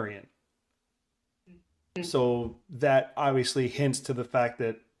called Variant, so that obviously hints to the fact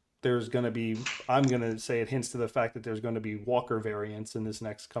that there's going to be. I'm going to say it hints to the fact that there's going to be walker variants in this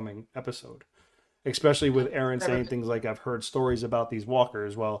next coming episode. Especially with Aaron saying things like, I've heard stories about these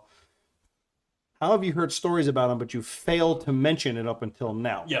walkers. Well, how have you heard stories about them, but you failed to mention it up until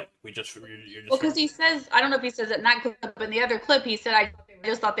now? Yeah, you're just Well, because he says, I don't know if he says it in that clip, but in the other clip, he said, I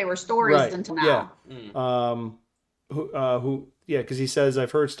just thought they were stories until now. Yeah. Because he says,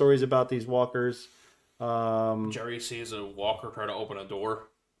 I've heard stories about these walkers. Jerry sees a walker try to open a door.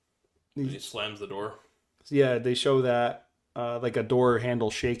 And he slams the door. Yeah, they show that like a door handle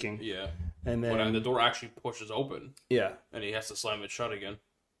shaking. Yeah. And then when the door actually pushes open. Yeah. And he has to slam it shut again.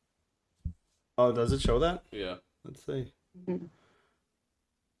 Oh, does it show that? Yeah. Let's see.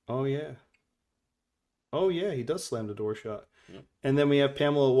 Oh, yeah. Oh, yeah, he does slam the door shut. Yeah. And then we have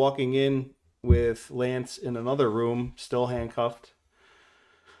Pamela walking in with Lance in another room, still handcuffed.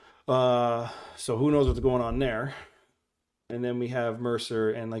 So who knows what's going on there. And then we have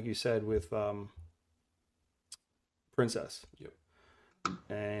Mercer, and like you said, with Princess. Yep.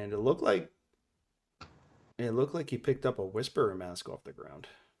 And it looked like he picked up a Whisperer mask off the ground.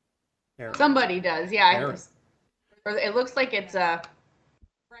 Aaron. Somebody does, yeah. Or it looks like it's a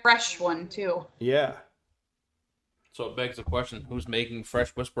fresh one too. Yeah. So it begs the question: who's making fresh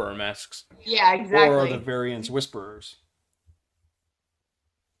Whisperer masks? Yeah, exactly. Or are the variants Whisperers?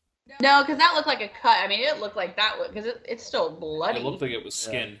 No, because that looked like a cut. I mean, it looked like that because it's still bloody. It looked like it was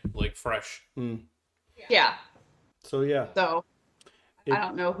skinned, like fresh. Yeah. So yeah. So I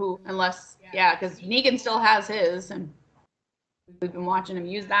don't know who, unless because Negan still has his, and we've been watching him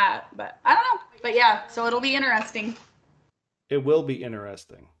use that, but I don't know. But yeah, so it'll be interesting. It will be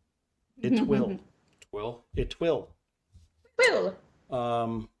interesting. It will. It will.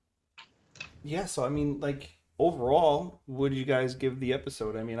 Yeah. So I mean, like overall, what did you guys give the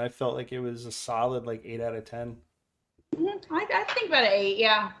episode? I mean, I felt like it was a solid 8 out of 10. I think about an 8.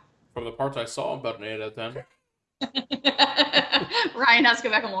 Yeah. From the parts I saw, about an 8 out of 10. Ryan has to go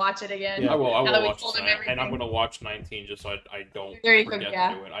back and watch it again. Yeah, I will watch it, and I'm going to watch 19 just so I don't forget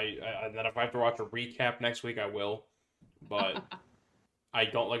to do it. And then if I have to watch a recap next week, I will. But I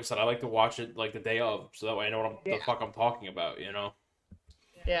don't, like I said, I like to watch it the day of, so that way I know what the fuck I'm talking about, you know?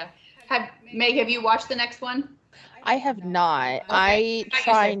 Yeah. Meg, have you watched the next one? I have not. Okay.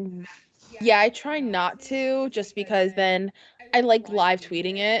 I try not to, just because then I like live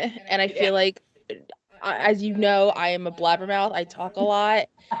tweeting it, and I feel like, as you know, I am a blabbermouth. I talk a lot,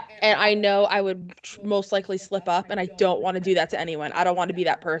 and I know I would most likely slip up, and I don't want to do that to anyone. I don't want to be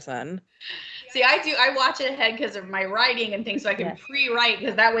that person. See, I do. I watch it ahead because of my writing and things, so I can pre-write,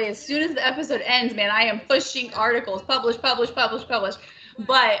 because that way, as soon as the episode ends, man, I am pushing articles, publish.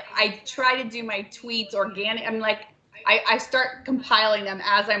 But I try to do my tweets organic. I'm like, I start compiling them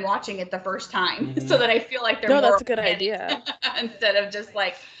as I'm watching it the first time, so that I feel like they're more that's a good idea. instead of just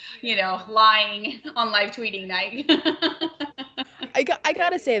lying on live tweeting night. I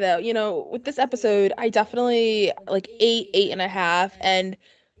gotta say though, with this episode, I definitely 8.5, and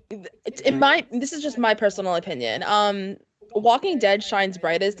this is just my personal opinion. Walking Dead shines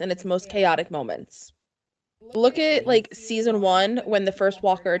brightest in its most chaotic moments. Look at season 1 when the first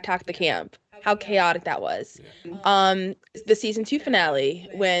walker attacked the camp. How chaotic that was. The season 2 finale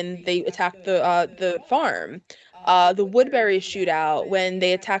when they attacked the farm. The Woodbury shootout when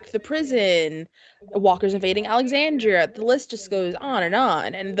they attacked the prison. Walkers invading Alexandria. The list just goes on.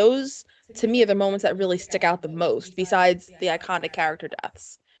 And those, to me, are the moments that really stick out the most, besides the iconic character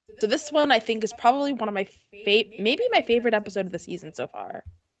deaths. So this one, I think, is probably one of my maybe my favorite episode of the season so far.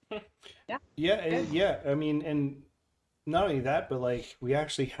 Yeah. I mean, and not only that, but we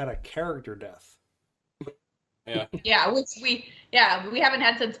actually had a character death. Yeah, which we haven't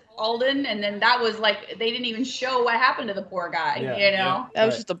had since Alden, and then that was they didn't even show what happened to the poor guy. That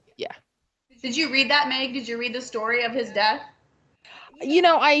was just Did you read that, Meg? Did you read the story of his death?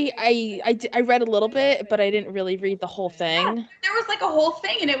 I read a little bit, but I didn't really read the whole thing. Yeah, there was a whole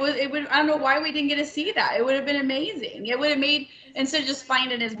thing, and it would. I don't know why we didn't get to see that. It would have been amazing. It would have made, instead of just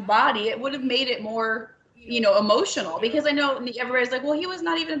finding his body, it would have made it more, emotional. Because I know everybody's like, well, he was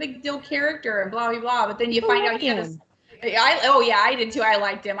not even a big deal character, and blah blah blah. But then you find out he had this. I did too. I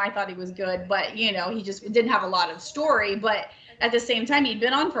liked him. I thought he was good, but he just didn't have a lot of story. But at the same time, he'd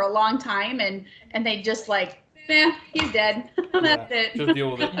been on for a long time, and they just he's dead. That's it. Just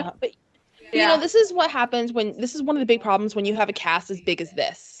deal with it. But this is what happens this is one of the big problems when you have a cast as big as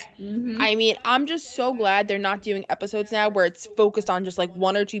this. Mm-hmm. I mean, I'm just so glad they're not doing episodes now where it's focused on just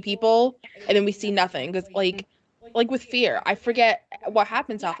 1 or 2 people, and then we see nothing. Because like with Fear, I forget what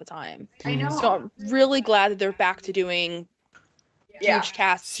happens half the time. I know. So I'm really glad that they're back to doing huge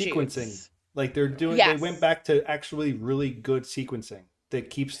cast sequencing. shoots. They're doing. They went back to actually really good sequencing that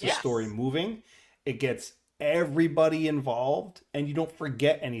keeps the story moving. It gets everybody involved, and you don't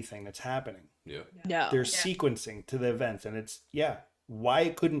forget anything that's happening. No. There's sequencing to the events, and it's why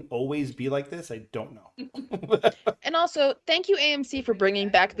it couldn't always be like this, I don't know. And also, thank you AMC for bringing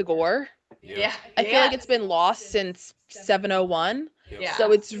back the gore. Yeah. I feel like it's been lost since 701. Yeah.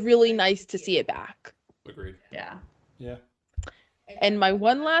 So it's really nice to see it back. Agreed. Yeah. Yeah. And my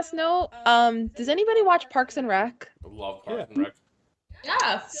one last note, does anybody watch Parks and Rec? I love Parks and Rec.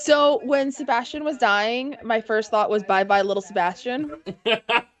 Yeah. So when Sebastian was dying, my first thought was bye bye little Sebastian. And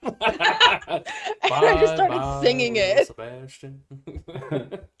I just started singing it. Sebastian.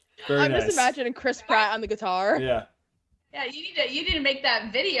 I'm just imagining Chris Pratt on the guitar. Yeah. Yeah, you need to make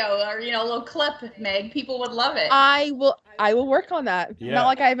that video or a little clip, Meg. People would love it. I will work on that. Yeah. Not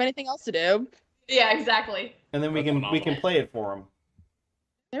like I have anything else to do. Yeah, exactly. And then we can play it for him.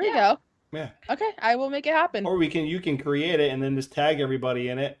 There we go. Yeah. Okay, I will make it happen. Or you can create it and then just tag everybody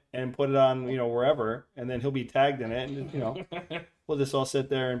in it and put it on, wherever, and then he'll be tagged in it, and we'll just all sit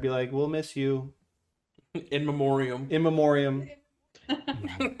there and be like, "We'll miss you." In memoriam. In memoriam.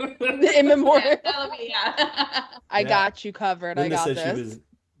 In memoriam. Yeah. I got you covered. Linda I got said this. she was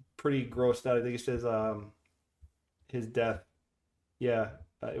pretty grossed out. I think it says his death. Yeah,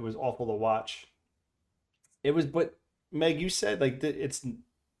 it was awful to watch. It was, but Meg, you said like it's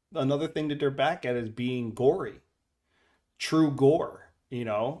another thing that they're back at is being gory, true gore.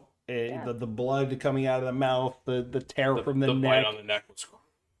 The blood coming out of the mouth, the tear from the neck. Bite on the neck was cool.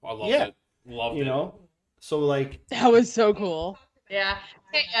 I loved it. Loved it. So like That was so cool. Yeah.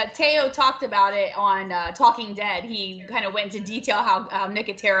 Teo talked about it on Talking Dead. He kind of went into detail how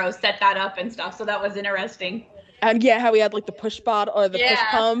Nicotero set that up and stuff. So that was interesting. And yeah, how we had like the push bottle or the push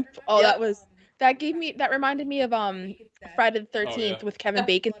pump. Oh, Yep. that reminded me of Friday the 13th with Kevin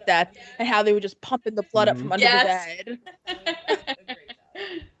Bacon's death and how they were just pumping the blood up from under the bed.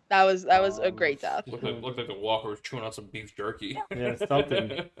 That was a great death. Looked like the walker was chewing on some beef jerky. Yeah,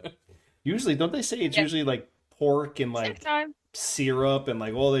 something. Usually, don't they say it's usually like pork and like Time. syrup and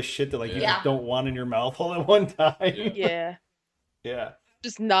like all this shit that like you Yeah. just don't want in your mouth all at one time? Yeah. Yeah.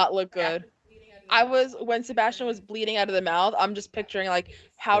 Just not look good. When Sebastian was bleeding out of the mouth, I'm just picturing like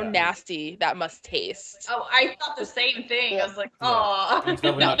how nasty that must taste. Oh, I thought the same thing. I was like, Yeah. oh. It's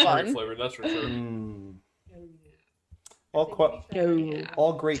definitely not cherry fun. flavored, that's for sure.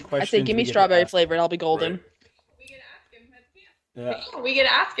 All great questions. I say, give me we get to strawberry ask. flavored. I'll be golden. Yeah. We get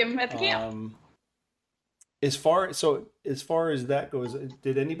to ask him at the camp. As far as that goes,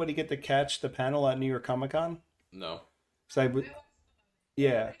 did anybody get to catch the panel at New York Comic Con? No.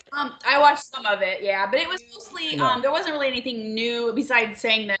 Yeah. I watched some of it, but it was mostly there wasn't really anything new besides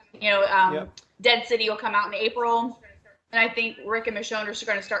saying that Dead City will come out in April, and I think Rick and Michonne are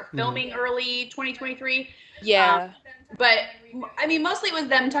going to start filming early 2023. Yeah. But I mean, mostly it was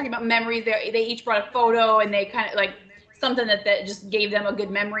them talking about memories. They each brought a photo, and they kind of like something that just gave them a good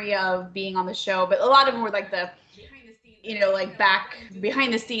memory of being on the show. But a lot of them were like like back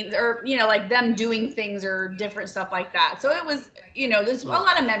behind the scenes, or like them doing things or different stuff like that. So it was there's a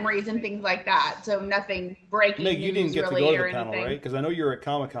lot of memories and things like that. So nothing breaking Meg, you didn't news get to really go to or the panel, anything. right? Because I know you were at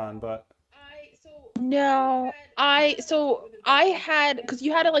Comic Con, but No, I had, because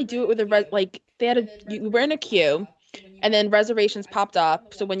you had to like do it with you were in a queue, and then reservations popped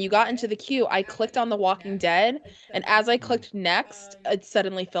up. So when you got into the queue, I clicked on The Walking Dead, and as I clicked next, it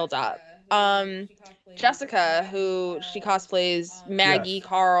suddenly filled up. Jessica, who she cosplays Maggie, Yes.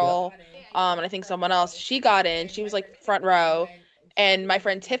 Carl, and I think someone else, she got in. She was like front row, and my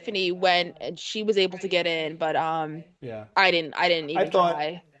friend Tiffany went, and she was able to get in, but yeah. I didn't even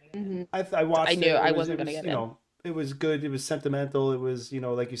try. I watched. I knew I it wasn't gonna get in. It was good. It was sentimental. It was,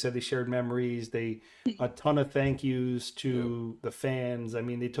 like you said, they shared memories. A ton of thank yous to the fans. I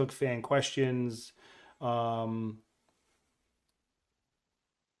mean, they took fan questions.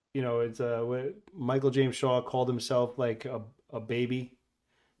 It's Michael James Shaw called himself like a baby.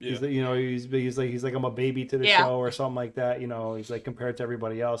 Yeah. He's like I'm a baby to the show or something like that. He's like compared to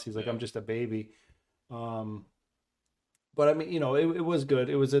everybody else. He's like I'm just a baby. But I mean, it was good.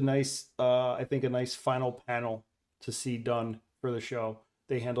 It was a nice, I think, a nice final panel to see done for the show.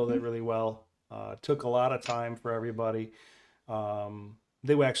 They handled it really well. Took a lot of time for everybody.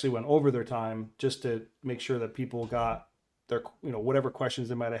 They actually went over their time just to make sure that people got their, whatever questions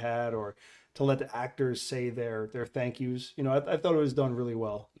they might have had, or to let the actors say their thank yous. I thought it was done really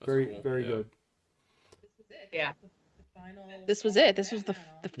well. That's Very, cool. very Yeah. good. Yeah. This was it. This was the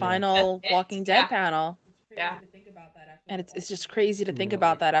final That's it. Walking Dead Yeah. panel. Yeah. And it's just crazy to think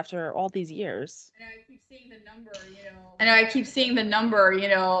about that after all these years. I know I keep seeing the number,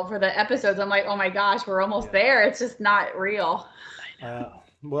 for the episodes. I'm like, oh my gosh, we're almost there. It's just not real.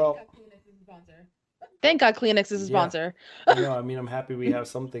 Well, Thank God Kleenex is a Yeah. sponsor. I mean, I'm happy we have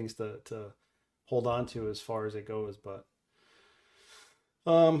some things to hold on to as far as it goes, but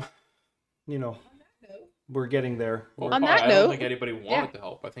You know, we're getting there. Well, On I that don't note- think anybody wanted to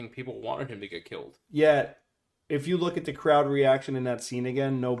help. I think people wanted him to get killed. Yeah, if you look at the crowd reaction in that scene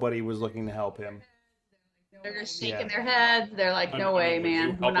again, nobody was looking to help him. They're just shaking Yeah. their heads. They're like, no way, would you man.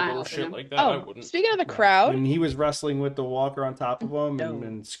 help We're a not little helping shit him. like that? I Oh, wouldn't. speaking of the crowd, When he was wrestling with the walker on top of him No.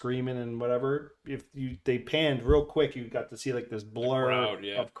 and screaming and whatever, they panned real quick, you got to see like this blur crowd,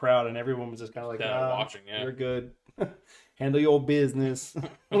 yeah. of crowd, and everyone was just kind of like, Yeah, nah, watching, yeah. you're good. Handle your business.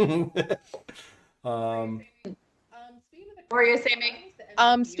 What were you gonna say,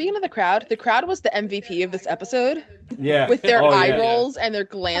 Meg? speaking of the crowd was the MVP of this episode Yeah, with their Oh, eye yeah. rolls and their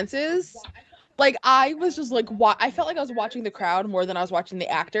glances. Like I was just like, I felt like I was watching the crowd more than I was watching the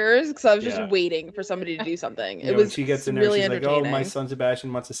actors because I was just Yeah. waiting for somebody to do something. Yeah, It when was she gets in there, really she's like, entertaining. "Oh, my son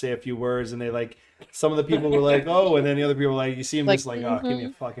Sebastian wants to say a few words," and they like, some of the people were like, "Oh," and then the other people were like, you see him Like, just like, "Oh, give me a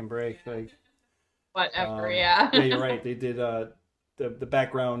fucking break!" Like, Whatever, yeah. yeah, you're right. They did. The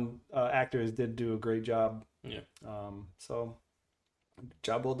background actors did do a great job. Yeah. So,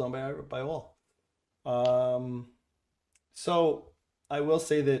 job well done by all. So I will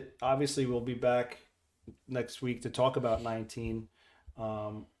say that obviously we'll be back next week to talk about 19.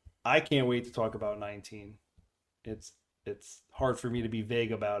 I can't wait to talk about 19. It's hard for me to be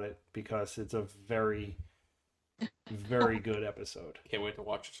vague about it because it's a very, very good episode. Can't wait to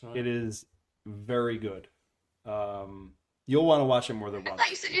watch it tonight. It is very good. You'll want to watch it more than I once. thought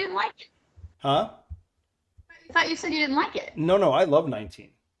you said you didn't like it. Huh? I thought you said you didn't like it. No, I love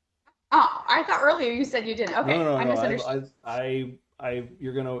 19. Oh, I thought earlier you said you didn't. Okay, No. I misunderstood. They He's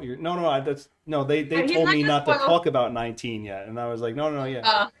told not me gonna not to spoil- talk about 19 yet, and I was like, no,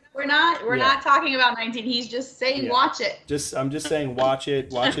 yeah. We're not Yeah. not talking about 19. He's just saying Yeah. watch it. I'm just saying, watch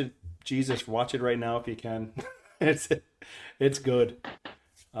it. Jesus, watch it right now if you can. It's good.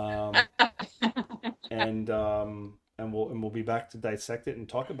 And we'll be back to dissect it and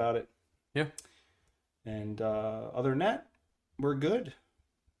talk about it. Yeah. And other than that, we're good.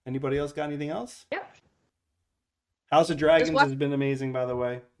 Anybody else got anything else? Yep. House of Dragons what- has been amazing, by the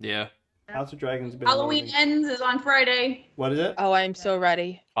way. Yeah. House of Dragons has been Halloween amazing. Ends is on Friday. What is it? Oh, I'm so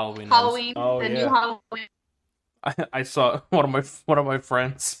ready. Halloween. ends. Halloween, Oh, the yeah. new Halloween. I saw one of my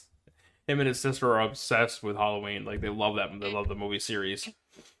friends. Him and his sister are obsessed with Halloween. Like they love that. They love the movie series.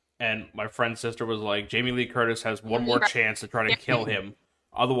 And my friend's sister was like, Jamie Lee Curtis has one more chance to try to kill him.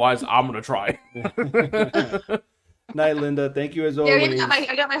 Otherwise, I'm gonna try. Night, Linda. Thank you as Yeah, always.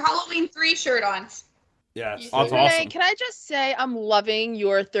 I got my Halloween 3 shirt on. Yes. That's Renee, awesome. can I just say I'm loving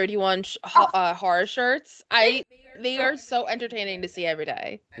your 31 horror shirts? They are so entertaining to see every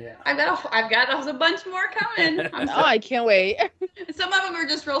day. Yeah. I've got a bunch more coming. Oh, I can't wait. Some of them are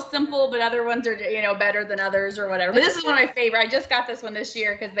just real simple, but other ones are better than others or whatever. But this is one of my favorite. I just got this one this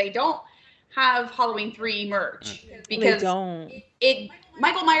year because they don't have Halloween 3 merch They because don't.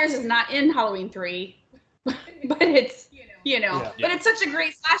 Michael Myers is not in Halloween 3, but it's Yeah. but it's such a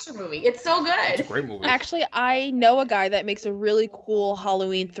great slasher movie. It's so It's a good. great movie. Actually, I know a guy that makes a really cool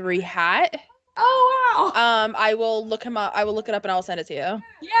Halloween 3 hat. Oh wow. I will look him up. I will look it up and I'll send it to you.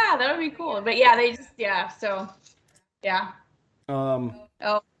 Yeah, that would be cool. But yeah, so yeah. Oh.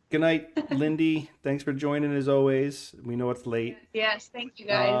 Good night, Lindy. Thanks for joining as always. We know it's late. Yes, thank you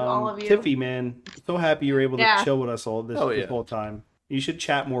guys, all of you. Tiffy, man, so happy you were able to Yeah. chill with us all Oh, this yeah. whole time. You should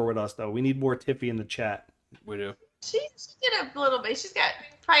chat more with us though. We need more Tiffy in the chat. We do. She did a little bit.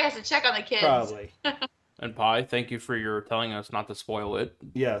 Probably has to check on the kids. Probably. And Pi, thank you for your telling us not to spoil it.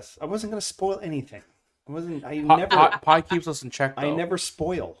 Yes. I wasn't gonna spoil anything. Pi keeps us in check. Though, I never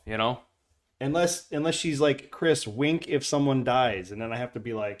spoil. You know. Unless she's like, Chris, wink if someone dies, and then I have to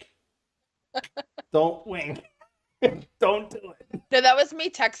be like, don't wink. Don't do it. No, that was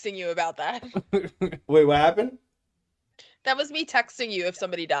me texting you about that. Wait, what happened? That was me texting you if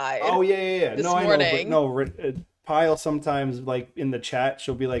somebody died. Oh yeah. This No, I morning. know, but Pyle sometimes like in the chat,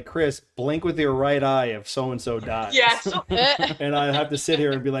 she'll be like, Chris, blink with your right eye if so and so dies. Yes. And I have to sit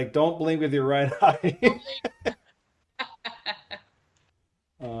here and be like, don't blink with your right eye.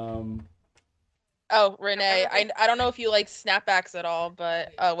 Oh, Renee, I don't know if you like snapbacks at all,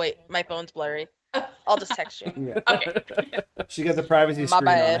 but oh wait, my phone's blurry. I'll just text you. Yeah. Okay. She got the privacy My screen on.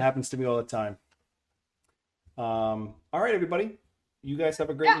 bad. It happens to me all the time. All right, everybody. You guys have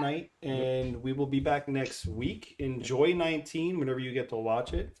a great night, and we will be back next week. Enjoy 19 whenever you get to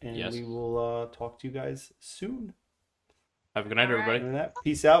watch it, and Yes. we will talk to you guys soon. Have a good night, All right. everybody. Other than that,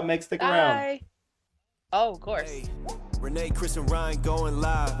 peace out, Meg, stick around. Bye. Oh, of course. Hey, Renee, Chris, and Ryan going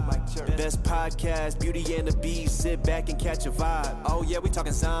live. Best podcast, Beauty and the Beast. Sit back and catch a vibe. Oh yeah, we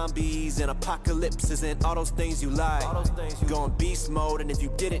talking zombies and apocalypses and all those things you like. Going beast mode, and if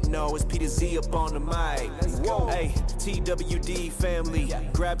you didn't know, it's Peter Z up on the mic. Hey, TWD family,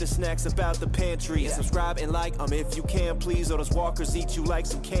 grab the snacks about the pantry and subscribe and like if you can, please. Or those walkers eat you like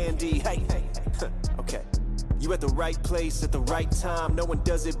some candy. Hey, okay. You at the right place at the right time. No one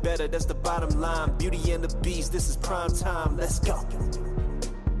does it better, that's the bottom line. Beauty and the Beast, this is prime time. Let's go.